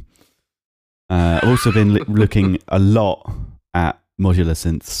 I've also been looking a lot at modular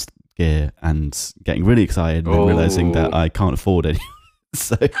synths gear and getting really excited and realizing that I can't afford it.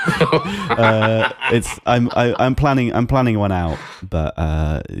 So I'm planning one out, but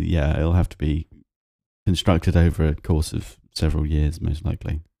it'll have to be constructed over a course of several years, most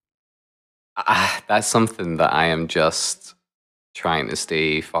likely. That's something that I am just trying to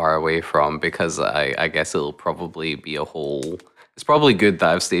stay far away from, because I guess it'll probably be it's probably good that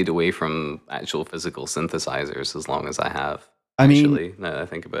I've stayed away from actual physical synthesizers as long as I have. Now that I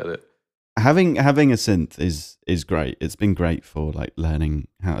think about it. Having a synth is great. It's been great for like learning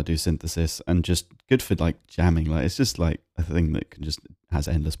how to do synthesis, and just good for like jamming. Like it's just like a thing that has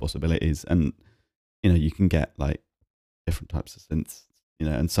endless possibilities, and you can get like different types of synths,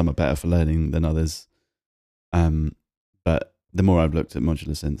 and some are better for learning than others. But the more I've looked at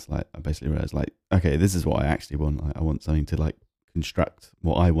modular synths, like I basically realized like, okay, this is what I actually want. Like, I want something to like construct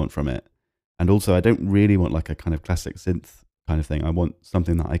what I want from it, and also I don't really want like a kind of classic synth kind of thing. I want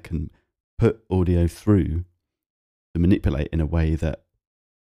something that I can put audio through to manipulate in a way that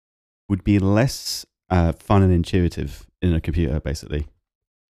would be less fun and intuitive in a computer, basically.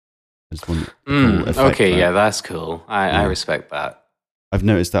 I just want a cool effect, okay, right? yeah, that's cool. I respect that. I've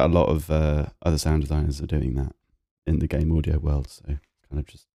noticed that a lot of other sound designers are doing that. in the game audio world, so kind of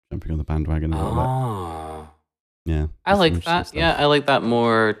just jumping on the bandwagon a little bit. Oh, Yeah, I there's some like interesting that. stuff. Yeah, I like that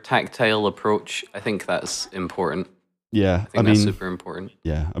more tactile approach. I think that's important. Yeah, I think that's super important.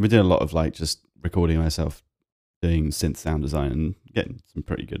 yeah, I've been doing a lot of like just recording myself doing synth sound design and getting some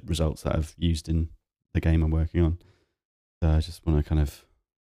pretty good results that I've used in the game I'm working on. So I just want to kind of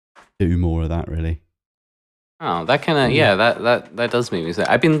do more of that, really. Oh, that kind of that does make me say.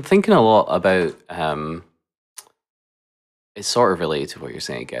 I've been thinking a lot about it's sort of related to what you're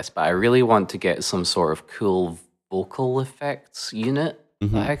saying, I guess, but I really want to get some sort of cool vocal effects unit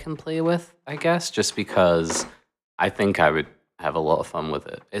that I can play with, I guess, just because I think I would have a lot of fun with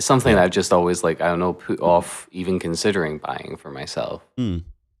it. It's something that I've just always like, I don't know, put off even considering buying for myself.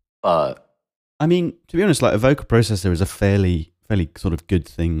 But I mean, to be honest, like a vocal processor is a fairly sort of good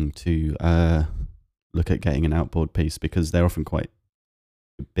thing to look at getting an outboard piece because they're often quite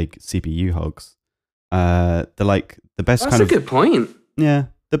big CPU hogs. They're like the best that's kind a of good point. Yeah,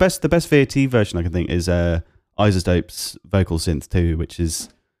 the best VAT version I can think is Isotope's Vocal Synth 2, which is,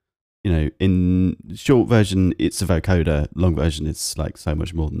 you know, in short version it's a vocoder, long version it's like so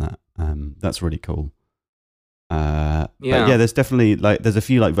much more than that. That's really cool. But yeah, there's definitely like there's a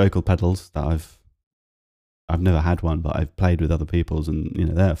few like vocal pedals that I've never had one, but I've played with other people's, and you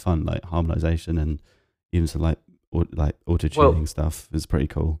know they're fun, like harmonization and even some like auto tuning stuff is pretty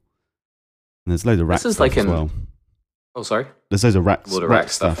cool. And there's loads of rack stuff like as well. Oh, sorry. There's loads of rack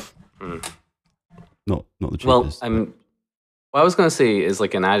stuff. Not the cheapest. Well, what I was going to say is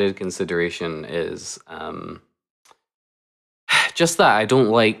like an added consideration is just that I don't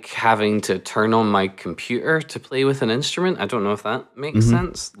like having to turn on my computer to play with an instrument. I don't know if that makes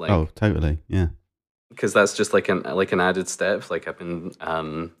sense. Like, oh, totally, yeah. Because that's just like an added step. Like I've been,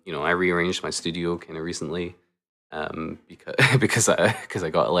 you know, I rearranged my studio kind of recently because I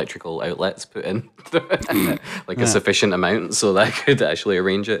got electrical outlets put in, like a sufficient amount, so that I could actually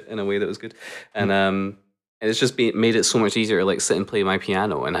arrange it in a way that was good. And it's just made it so much easier to like sit and play my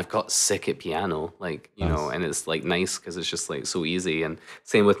piano. And I've got sick at piano, like you know, and it's like nice because it's just like so easy. And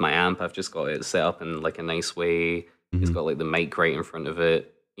same with my amp, I've just got it set up in like a nice way. It's got like the mic right in front of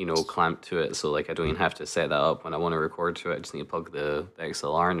it, you know, clamped to it, so like I don't even have to set that up when I want to record to it. I just need to plug the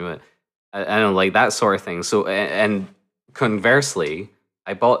XLR into it. I don't like that sort of thing. So and conversely,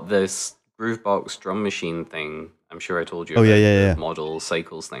 I bought this Groovebox drum machine thing. I'm sure I told you. Oh yeah. Model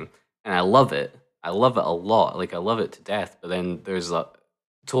cycles thing, and I love it. I love it a lot. Like I love it to death. But then there's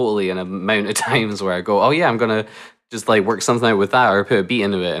totally an amount of times where I go, oh yeah, I'm gonna just like work something out with that or put a beat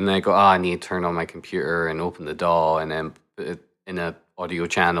into it, and then I go, I need to turn on my computer and open the DAW and then put it in a audio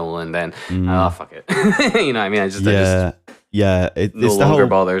channel, and then fuck it. You know what I mean? I just it's no the longer whole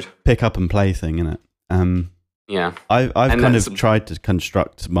bothered. Pick up and play thing, isn't it? Yeah, I've kind of tried to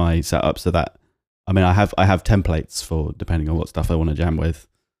construct my setup so that I mean I have templates for depending on what stuff I want to jam with.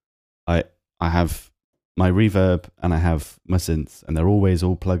 I have my reverb and I have my synths, and they're always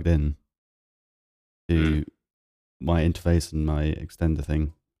all plugged in to my interface and my extender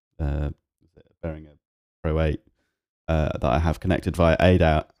thing, Behringer Pro 8, that I have connected via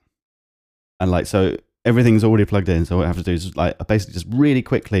ADAT, and like so everything's already plugged in. So what I have to do is like basically just really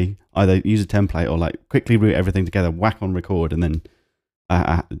quickly either use a template or like quickly route everything together, whack on record, and then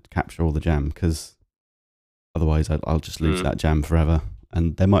I capture all the jam, because otherwise I'll just lose that jam forever.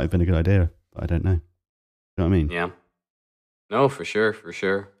 And there might have been a good idea, but I don't know. You know what I mean? Yeah. No, for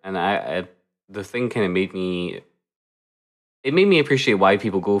sure. And I the thing kind of made me appreciate why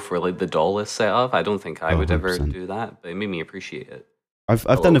people go for like the DAW-less setup. I don't think I would ever do that, but it made me appreciate it. I've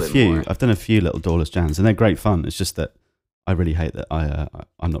done a few. I've done a few little DAW-less jams, and they're great fun. It's just that I really hate that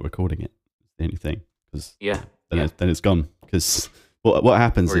I'm not recording it. It's the only thing, because then it's gone. Because what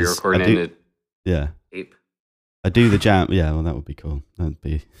happens is recording tape. I do the jam. Yeah, well, that would be cool. That'd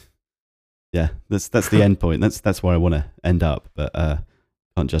be that's the end point. That's where I want to end up, but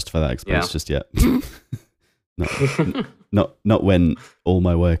can't justify that expense just yet. Not when all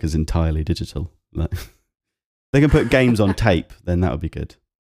my work is entirely digital. Like, they can put games on tape, then that would be good.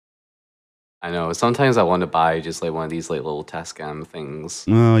 I know. Sometimes I want to buy just like one of these like little Tascam things.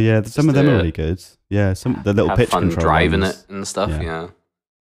 Oh yeah, some of them are really good. Yeah, the little pitch fun control driving ones. it and stuff. Yeah.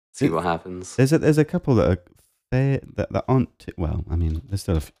 See what happens. There's a couple that are that aren't too, well. I mean, there's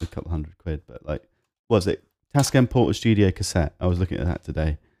still a couple $100, but like, what was it? Tascam Portable Studio cassette. I was looking at that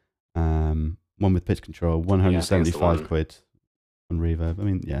today. One with pitch control, 175 quid on reverb. I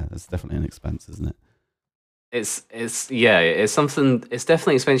mean, yeah, that's definitely an expense, isn't it? It's something. It's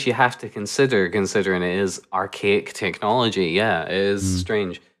definitely expensive. You have to consider, considering it is archaic technology. Yeah, it is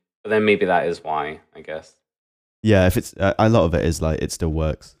strange, but then maybe that is why, I guess. Yeah, if it's a lot of it is like it still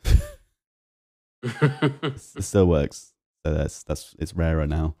works. It still works. So that's it's rarer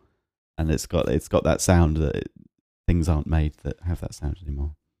now, and it's got that sound that things aren't made that have that sound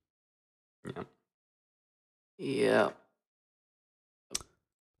anymore. Yeah. Yeah.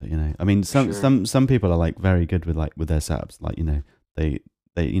 But, I mean, Sure. some people are like very good with their setups. Like they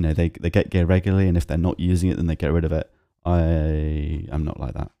get gear regularly, and if they're not using it, then they get rid of it. I'm not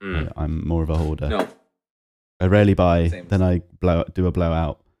like that. Mm. I'm more of a hoarder. No. I rarely buy. Same. Then I do a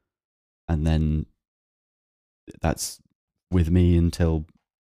blowout, and then that's with me until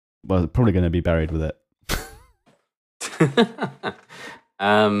probably going to be buried with it.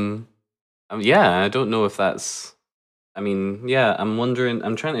 Yeah, I don't know if that's. I mean, yeah, I'm wondering.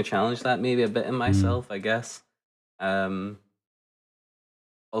 I'm trying to challenge that maybe a bit in myself, I guess.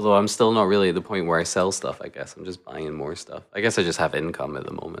 Although I'm still not really at the point where I sell stuff. I guess I'm just buying more stuff. I guess I just have income at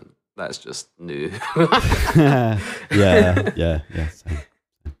the moment. That's just new. yeah. Same.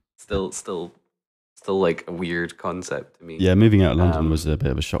 Still like a weird concept to me. Yeah, moving out of London was a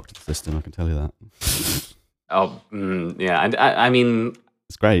bit of a shock to the system. I can tell you that. Yeah. And I mean,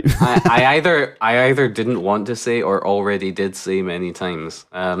 it's great. I either didn't want to say or already did say many times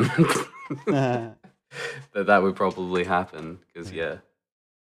that would probably happen because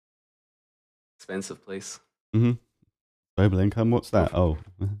expensive place. Global income. What's that? Oh,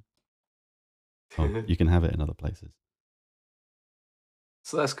 you can have it in other places.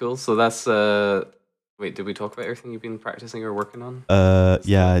 So that's cool. So that's wait, did we talk about everything you've been practicing or working on?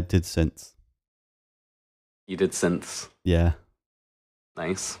 Yeah, I did synths. You did synths. Yeah.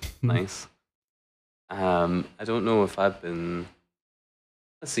 Nice. I don't know if I've been.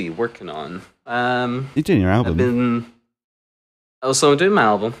 Let's see, working on. You're doing your album. So I'm doing my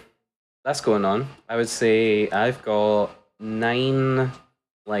album. That's going on. I would say I've got 9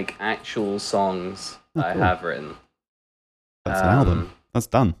 like actual songs that I have written. That's an album. That's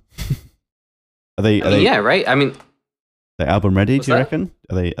done. Are they? Yeah, right. I mean, the album ready? Do you reckon?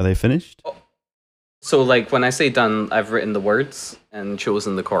 Are they finished? So, like, when I say done, I've written the words and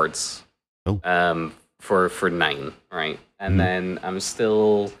chosen the chords. Cool. For 9, right? And then I'm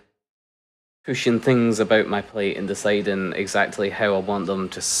still pushing things about my plate and deciding exactly how I want them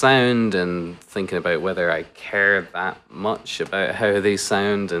to sound and thinking about whether I care that much about how they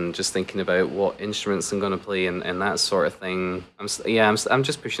sound and just thinking about what instruments I'm going to play and that sort of thing. I'm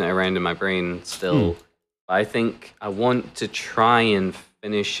just pushing it around in my brain still. But I think I want to try and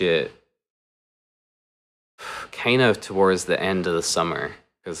finish it kind of towards the end of the summer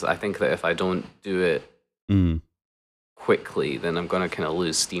because I think that if I don't do it quickly, then I'm going to kind of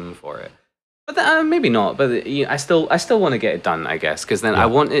lose steam for it. But maybe not. But I still want to get it done, I guess, because then I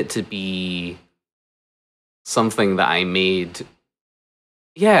want it to be something that I made.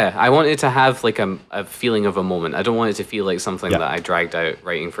 Yeah, I want it to have like a feeling of a moment. I don't want it to feel like something that I dragged out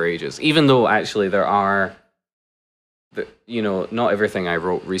writing for ages. Even though actually there are, not everything I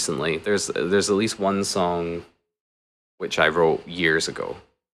wrote recently. There's at least one song which I wrote years ago.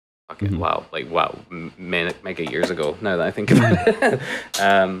 Okay, wow, mega years ago. Now that I think about it.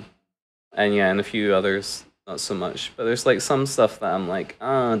 And a few others, not so much. But there's like some stuff that I'm like, do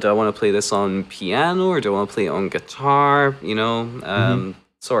I want to play this on piano or do I want to play it on guitar?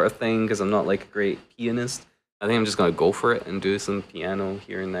 Sort of thing, because I'm not like a great pianist. I think I'm just gonna go for it and do some piano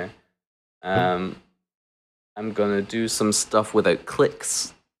here and there. I'm gonna do some stuff without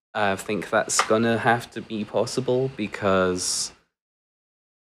clicks. I think that's gonna have to be possible because,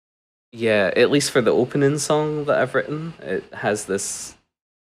 at least for the opening song that I've written, it has this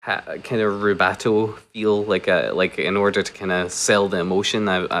kind of rubato feel, like in order to kind of sell the emotion,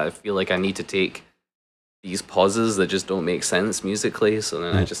 I feel like I need to take these pauses that just don't make sense musically. So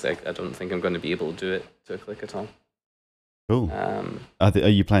then I don't think I'm going to be able to do it to a click at all. Cool. Are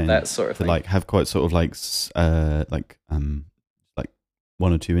you playing that sort of thing? Like have quite sort of like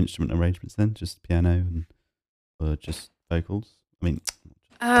one or two instrument arrangements then, just piano or just vocals? I mean,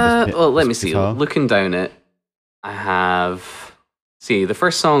 let me see. Looking down it, I have. See, the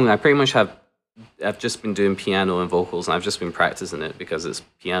first song I pretty much I've just been doing piano and vocals, and I've just been practicing it because it's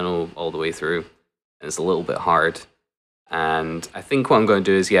piano all the way through, and it's a little bit hard. And I think what I'm going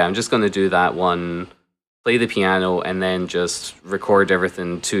to do is, I'm just going to do that one, play the piano, and then just record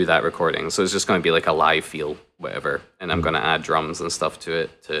everything to that recording. So it's just going to be like a live feel, whatever. And I'm going to add drums and stuff to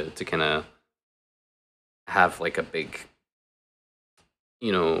it to kind of have like a big,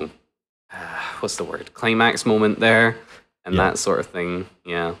 what's the word? Climax moment there. And that sort of thing,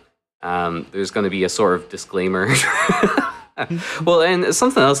 there's going to be a sort of disclaimer. Well, and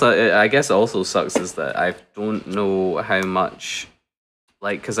something else that I guess also sucks is that I don't know how much,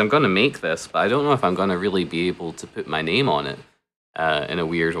 because I'm going to make this, but I don't know if I'm going to really be able to put my name on it in a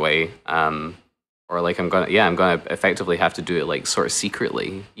weird way. or like I'm gonna effectively have to do it like sort of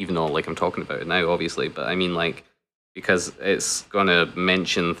secretly, even though like I'm talking about it now, obviously. But I mean like because it's gonna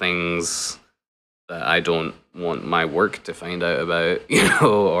mention things that I don't want my work to find out about,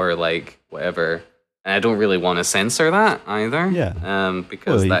 or like whatever. And I don't really want to censor that either. Yeah.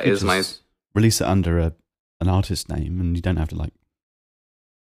 Because that is my release it under an artist name, and you don't have to like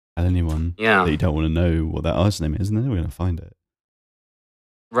tell anyone that you don't want to know what that artist name is, and then we're gonna find it.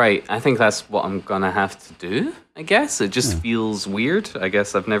 Right. I think that's what I'm gonna have to do. I guess it just feels weird. I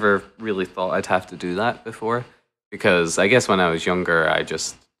guess I've never really thought I'd have to do that before, because I guess when I was younger, I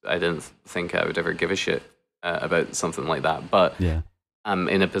didn't think I would ever give a shit about something like that. But I'm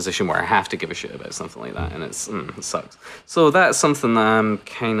in a position where I have to give a shit about something like that, and it sucks. So that's something that I'm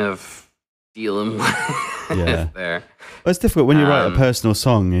kind of dealing with there. Well, it's difficult when you write a personal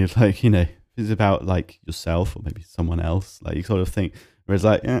song. You're like, it's about like yourself or maybe someone else. Like you sort of think, whereas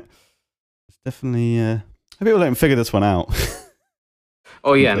like, it's definitely. People don't figure this one out.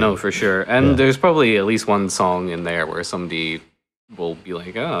 Oh yeah, no, for sure. And there's probably at least one song in there where somebody will be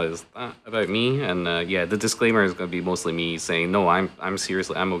like, "Oh, is that about me?" And the disclaimer is going to be mostly me saying, "No, I'm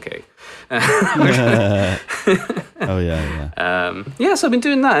seriously, I'm okay." Oh yeah. So I've been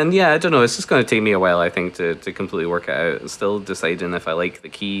doing that, and I don't know. It's just going to take me a while, I think, to completely work it out. I'm still deciding if I like the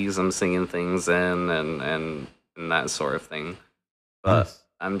keys I'm singing things in, and that sort of thing. But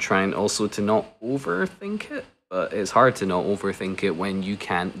I'm trying also to not overthink it. But it's hard to not overthink it when you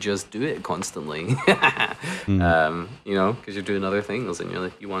can't just do it constantly. Because you're doing other things and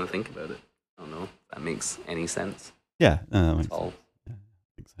you want to think about it. I don't know if that makes any sense. Yeah, that makes sense. Yeah, I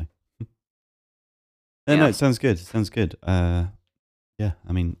think so. No, it sounds good. It sounds good. I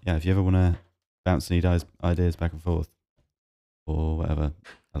mean, if you ever want to bounce any ideas back and forth or whatever,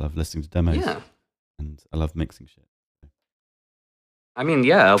 I love listening to demos. Yeah. And I love mixing shit. I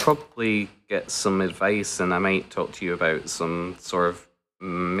mean, I'll probably get some advice, and I might talk to you about some sort of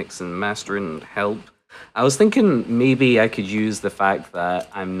mix and mastering help. I was thinking maybe I could use the fact that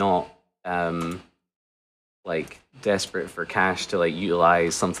I'm not like desperate for cash to like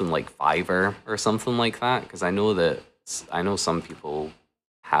utilize something like Fiverr or something like that, because I know some people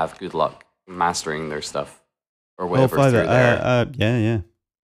have good luck mastering their stuff or whatever through there. Yeah.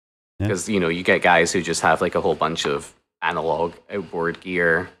 Because you get guys who just have like a whole bunch of analog outboard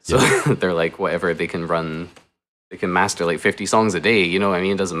gear, so they're like whatever they can run, they can master like 50 songs a day,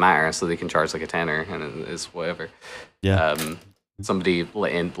 it doesn't matter, so they can charge like a tenner and it's whatever. Somebody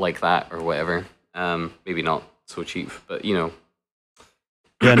like that or whatever, maybe not so cheap, but I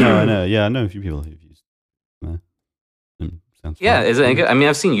know a few people who've used sounds fun. Is it? I mean,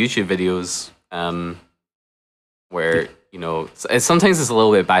 I've seen YouTube videos where sometimes it's a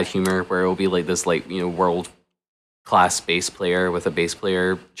little bit bad humor, where it'll be like this like world class bass player with a bass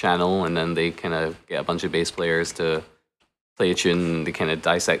player channel, and then they kind of get a bunch of bass players to play a tune and they kind of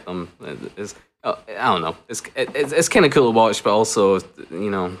dissect them. I don't know. It's kind of cool to watch, but also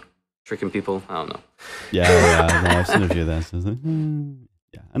tricking people. I don't know. I've seen a few of those. So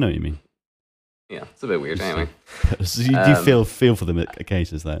I know what you mean. Yeah, it's a bit weird. Anyway, so you do feel for them at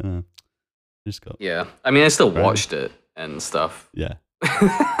occasions, like just got. Yeah, I mean, I still watched it and stuff. Yeah,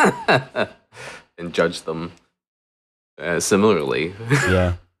 and judged them. Similarly,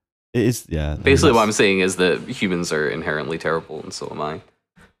 it is. Yeah, basically, what I'm saying is that humans are inherently terrible, and so am I.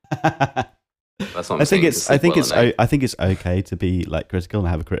 That's what I'm saying. I think it's okay to be like critical and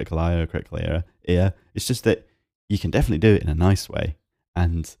have a critical eye or a critical ear. It's just that you can definitely do it in a nice way,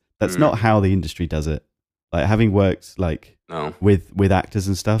 and that's not how the industry does it. Like having worked with actors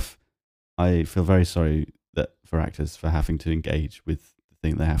and stuff, I feel very sorry for actors for having to engage with the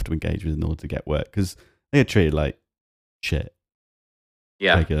thing they have to engage with in order to get work, because they get treated like shit.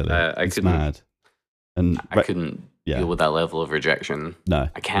 Yeah, regularly. It's mad. And I couldn't deal with that level of rejection. No,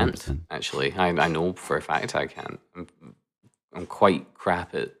 I can't 100%. Actually. I know for a fact I can't. I'm quite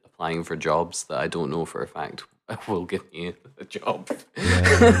crap at applying for jobs that I don't know for a fact will give me a job.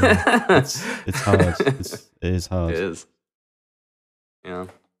 It's hard. It is hard. It is. Yeah.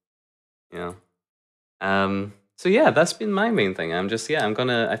 So that's been my main thing. I'm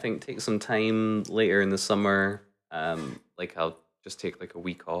gonna I think take some time later in the summer. Like I'll just take like a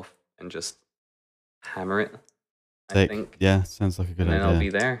week off and just hammer it. I think. Yeah, sounds like a good idea. And then I'll be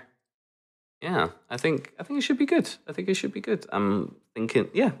there. Yeah, I think it should be good. I'm thinking,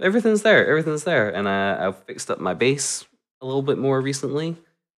 everything's there, and I've fixed up my bass a little bit more recently,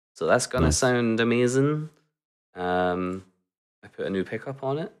 so that's gonna sound amazing. I put a new pickup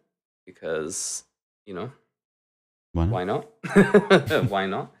on it because why not? Why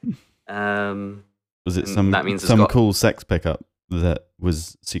not? Was it some cool sex pickup that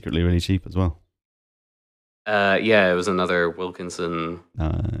was secretly really cheap as well? Yeah, it was another Wilkinson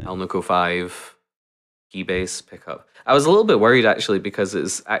Uh, Alnico 5 key bass pickup. I was a little bit worried actually because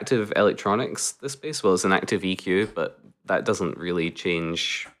it's active electronics, this bass. Well, it's an active EQ, but that doesn't really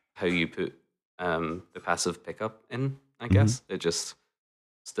change how you put the passive pickup in, I mhm. guess. It just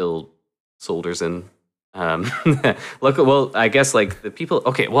still solders in. Um, Look, well, I guess like the people.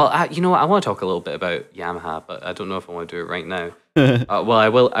 Okay, well, you know what? I want to talk a little bit about Yamaha, but I don't know if I want to do it right now. Well, I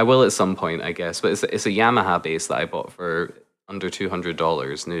will. I will at some point, I guess. But it's a Yamaha bass that I bought for under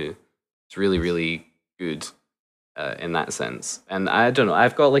 $200 new. It's really, Nice. really good in that sense. And I don't know.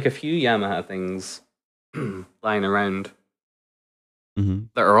 I've got like a few Yamaha things lying around Mhm.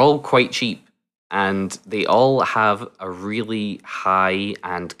 that are all quite cheap, and they all have a really high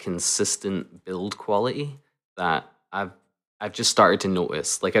and consistent build quality that I've just started to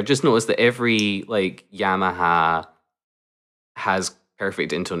notice. Like I've just noticed that every like Yamaha has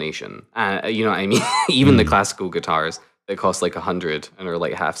perfect intonation. You know what I mean? Even the Mm. classical guitars that cost like 100 and are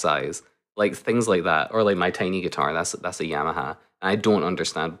like half size, like things like that, or like my tiny guitar. That's a Yamaha. And I don't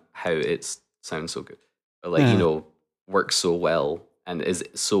understand how it sounds so good, but like you Yeah. know, works so well and is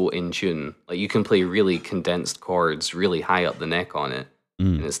so in tune. Like you can play really condensed chords really high up the neck on it,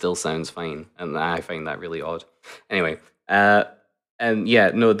 and Mm. it still sounds fine. And I find that really odd. Anyway, uh, and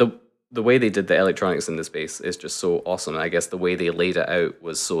yeah, no, the way they did the electronics in this bass is just so awesome. I guess the way they laid it out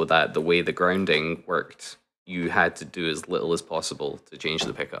was so that the way the grounding worked, you had to do as little as possible to change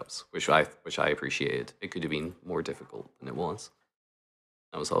the pickups, which I appreciated. It could have been more difficult than it was.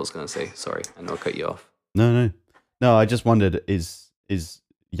 That was all I was gonna say. Sorry, I know I cut you off. No, no, no. I just wondered: is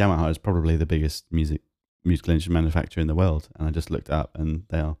Yamaha is probably the biggest musical instrument manufacturer in the world, and I just looked it up, and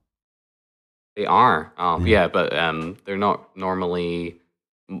they are. They are, Yeah. yeah, but they're not normally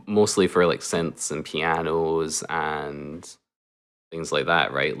mostly for like synths and pianos and things like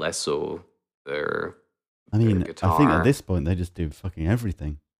that, right? Less so their I their mean, I think at guitar. this point they just do fucking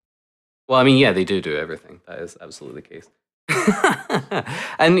everything. Well, I mean, yeah, they do everything. That is absolutely the case.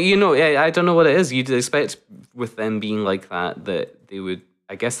 And you know, I don't know what it is. You'd expect with them being like that that they would.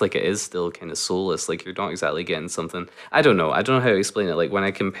 I guess like it is still kind of soulless. Like you're not exactly getting something. I don't know. I don't know how to explain it. Like when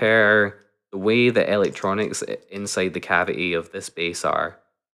I compare the way the electronics inside the cavity of this bass are,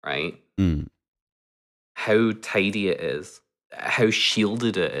 right? Mm. How tidy it is, how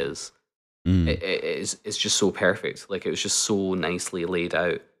shielded it is. Mm. It's just so perfect. Like it was just so nicely laid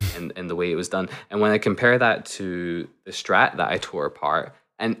out in the way it was done. And when I compare that to the Strat that I tore apart,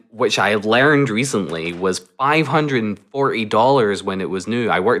 and which I learned recently was $540 when it was new.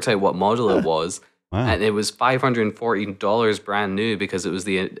 I worked out what model it was, Wow. and it was $540 brand new because it was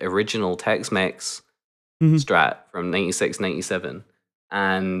the original Tex-Mex Mhm. Strat from 96, 97,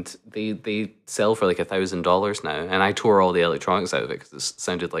 and they sell for like $1,000 now. And I tore all the electronics out of it because it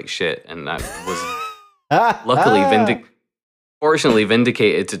sounded like shit, and I was luckily fortunately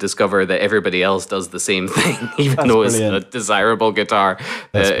vindicated to discover that everybody else does the same thing, even That's though it's a brilliant. desirable guitar.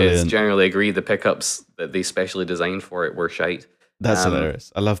 That's It's brilliant. generally agreed the pickups that they specially designed for it were shite. That's Um,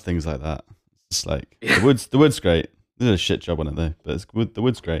 hilarious. I love things like that. It's like yeah, the wood's great. They did a shit job on it though, but the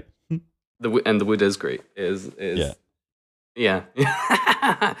wood's great. and the wood is great. Is Yeah. Yeah.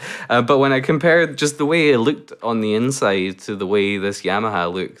 But when I compare just the way it looked on the inside to the way this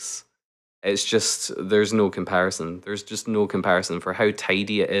Yamaha looks, it's just there's no comparison. There's just no comparison for how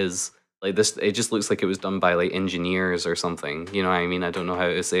tidy it is. Like this, it just looks like it was done by like engineers or something. You know what I mean? I don't know how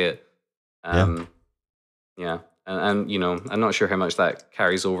to say it. Yeah. Um, yeah, and you know, I'm not sure how much that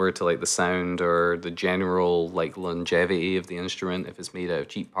carries over to like the sound or the general like longevity of the instrument if it's made out of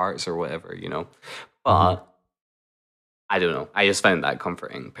cheap parts or whatever. You know, Hmm. but I don't know. I just found that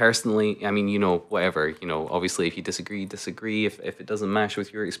comforting. Personally, I mean, you know, whatever, you know, obviously if you disagree, disagree. If it doesn't match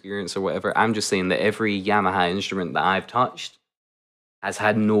with your experience or whatever, I'm just saying that every Yamaha instrument that I've touched has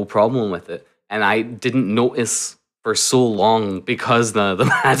had no problem with it. And I didn't notice for so long because none of them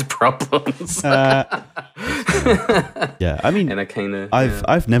had problems. That's funny. Yeah. I mean, And I kind of, I've yeah.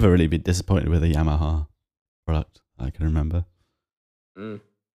 I've never really been disappointed with a Yamaha product. I can remember. Mm.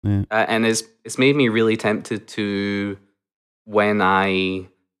 Yeah. And it's made me really tempted to when I,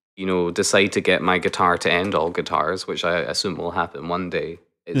 you know, decide to get my guitar to end all guitars, which I assume will happen one day,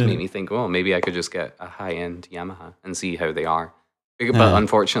 it's made Yeah. me think, well, maybe I could just get a high end Yamaha and see how they are. But Yeah.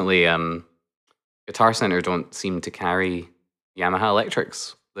 unfortunately, Guitar Center don't seem to carry Yamaha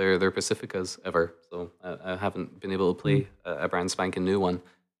electrics. They're Pacificas ever, so I haven't been able to Mm. play a brand spanking new one.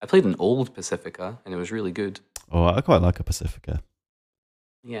 I played an old Pacifica and it was really good. Oh, I quite like a Pacifica.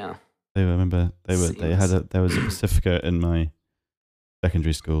 Yeah, They remember they had seems. there was a Pacifica in my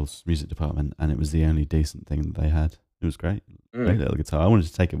secondary school's music department, and it was the only decent thing that they had. It was great, great Mm. little guitar. I wanted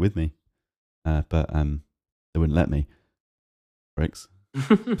to take it with me, but They wouldn't let me. Bricks.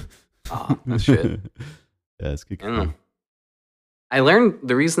 Oh, that's shit. Yeah, it's good. Yeah. I learned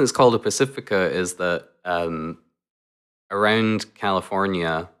the reason it's called a Pacifica is that around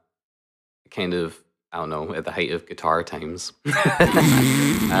California, kind of, I don't know, at the height of guitar times, Yeah,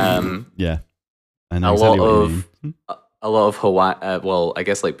 I know a exactly lot what you of mean. a lot of Hawaii, well, I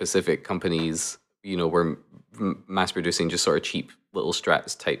guess like Pacific companies, were mass producing just sort of cheap little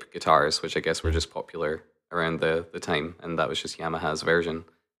Strats type guitars, which I guess were just popular around the time, and that was just Yamaha's version.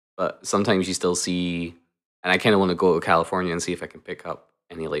 But sometimes you still see, and I kind of want to go to California and see if I can pick up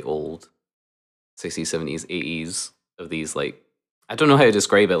any like old 60s, 70s, 80s of these like, I don't know how to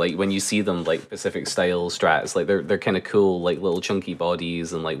describe it. Like when you see them like Pacific style Strats, like they're kind of cool, like little chunky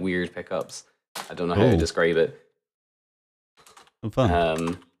bodies and like weird pickups. I don't know how to Cool. describe it.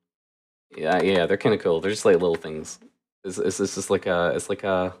 Fun. Yeah, they're kind of cool. They're just like little things. It's just like a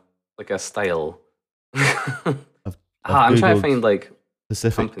style. I've I'm trying Googled to find like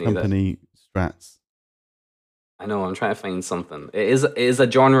Pacific company Strats. I know I'm trying to find something. It is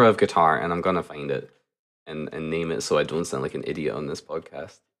a genre of guitar, and I'm gonna find it and name it so I don't sound like an idiot on this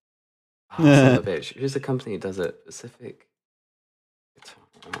podcast. Oh, son of a bitch. Who's the company that does it? Pacific Guitar.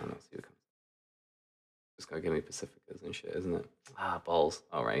 Oh, no, see the company. Just gotta give me Pacificas and shit, isn't it? Balls.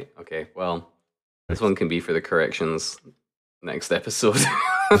 All right. Okay. Well, this one can be for the corrections next episode.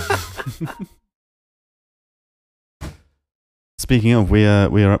 Speaking of, we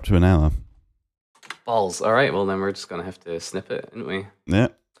are up to an hour. Balls. All right. Well, then we're just gonna have to snip it, aren't we? Yeah.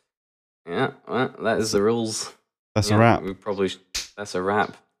 Yeah. Well, that is the rules. That's a wrap. We probably that's a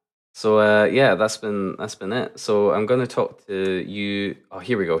wrap. So yeah, that's been it. So I'm gonna talk to you. Oh,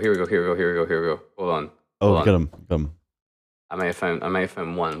 here we go. Hold on. Oh, got him. I may have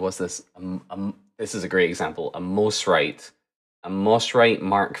found one. What's this? This is a great example. A Mosrite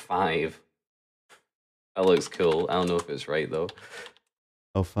Mark V. That looks cool. I don't know if it's right though.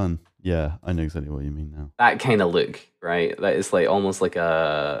 Oh, fun. Yeah, I know exactly what you mean now. That kind of look, right? That is like almost like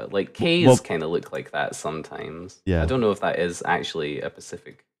K's kind of look like that sometimes. Yeah. I don't know if that is actually a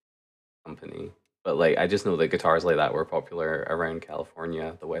Pacific company, but like I just know that guitars like that were popular around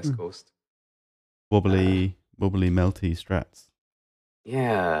California, the West Coast. Wobbly, melty Strats.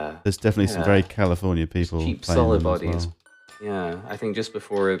 Yeah. There's definitely some very California people cheap, playing solid them as bodies. well. Yeah, I think just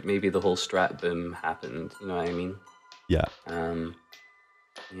before maybe the whole Strat boom happened. You know what I mean? Yeah.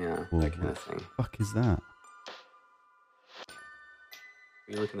 Yeah, Ooh, that kind of thing. Fuck is that? Are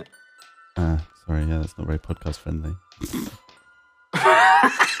you looking at? Sorry, yeah, that's not very podcast friendly.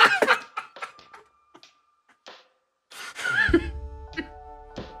 You're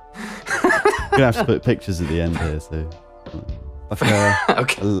gonna have to put pictures at the end here, so like Okay.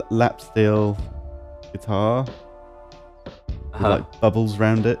 a lap steel guitar with like bubbles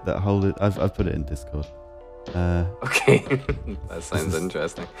around it that hold it. I've put it in Discord. Okay, that sounds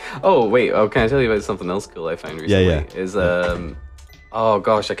interesting. Oh wait, can I tell you about something else cool I found recently? Yeah. Is oh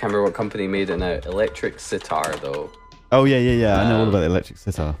gosh, I can't remember what company made it now. Electric Sitar though. Oh yeah. I know all about the electric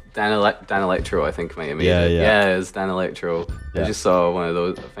sitar. Dan Electro, I think, might have made Yeah, it. yeah. Yeah, it's Dan Electro. Yeah. I just saw one of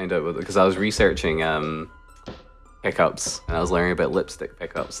those. I found out because I was researching pickups and I was learning about lipstick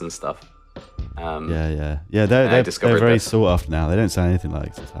pickups and stuff. Yeah. They're very sought after now. They don't sound anything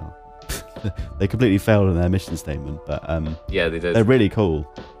like sitar. They completely failed in their mission statement, but yeah, they did. They're really cool.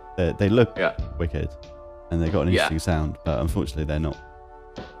 They look Yeah. wicked, and they've got an interesting sound. But unfortunately, they're not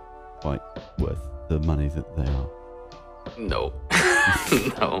quite worth the money that they are. No,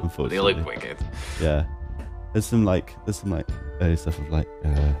 no, Unfortunately. they look wicked. Yeah, there's some early stuff of like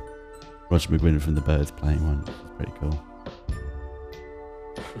Roger McGuinn from the Byrds playing one, which is pretty cool.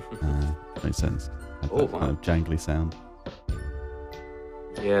 Makes sense. Had that kind of jangly sound.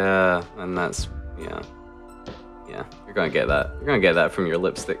 Yeah, and that's yeah. You're gonna get that. You're gonna get that from your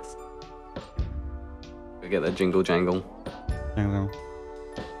lipsticks. You get that jingle jangle.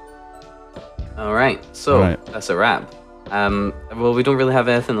 All right, so that's a wrap. Well, we don't really have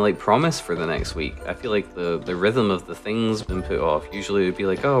anything to like promise for the next week. I feel like the rhythm of the thing's been put off. Usually it'd be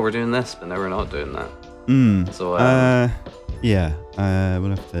like, oh, we're doing this, but now we're not doing that. So we'll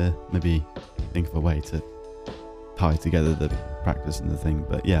have to maybe think of a way to tie together the practice and the thing.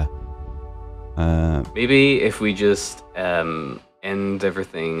 But yeah, maybe if we just end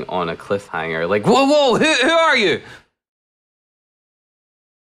everything on a cliffhanger, like, whoa, who are you?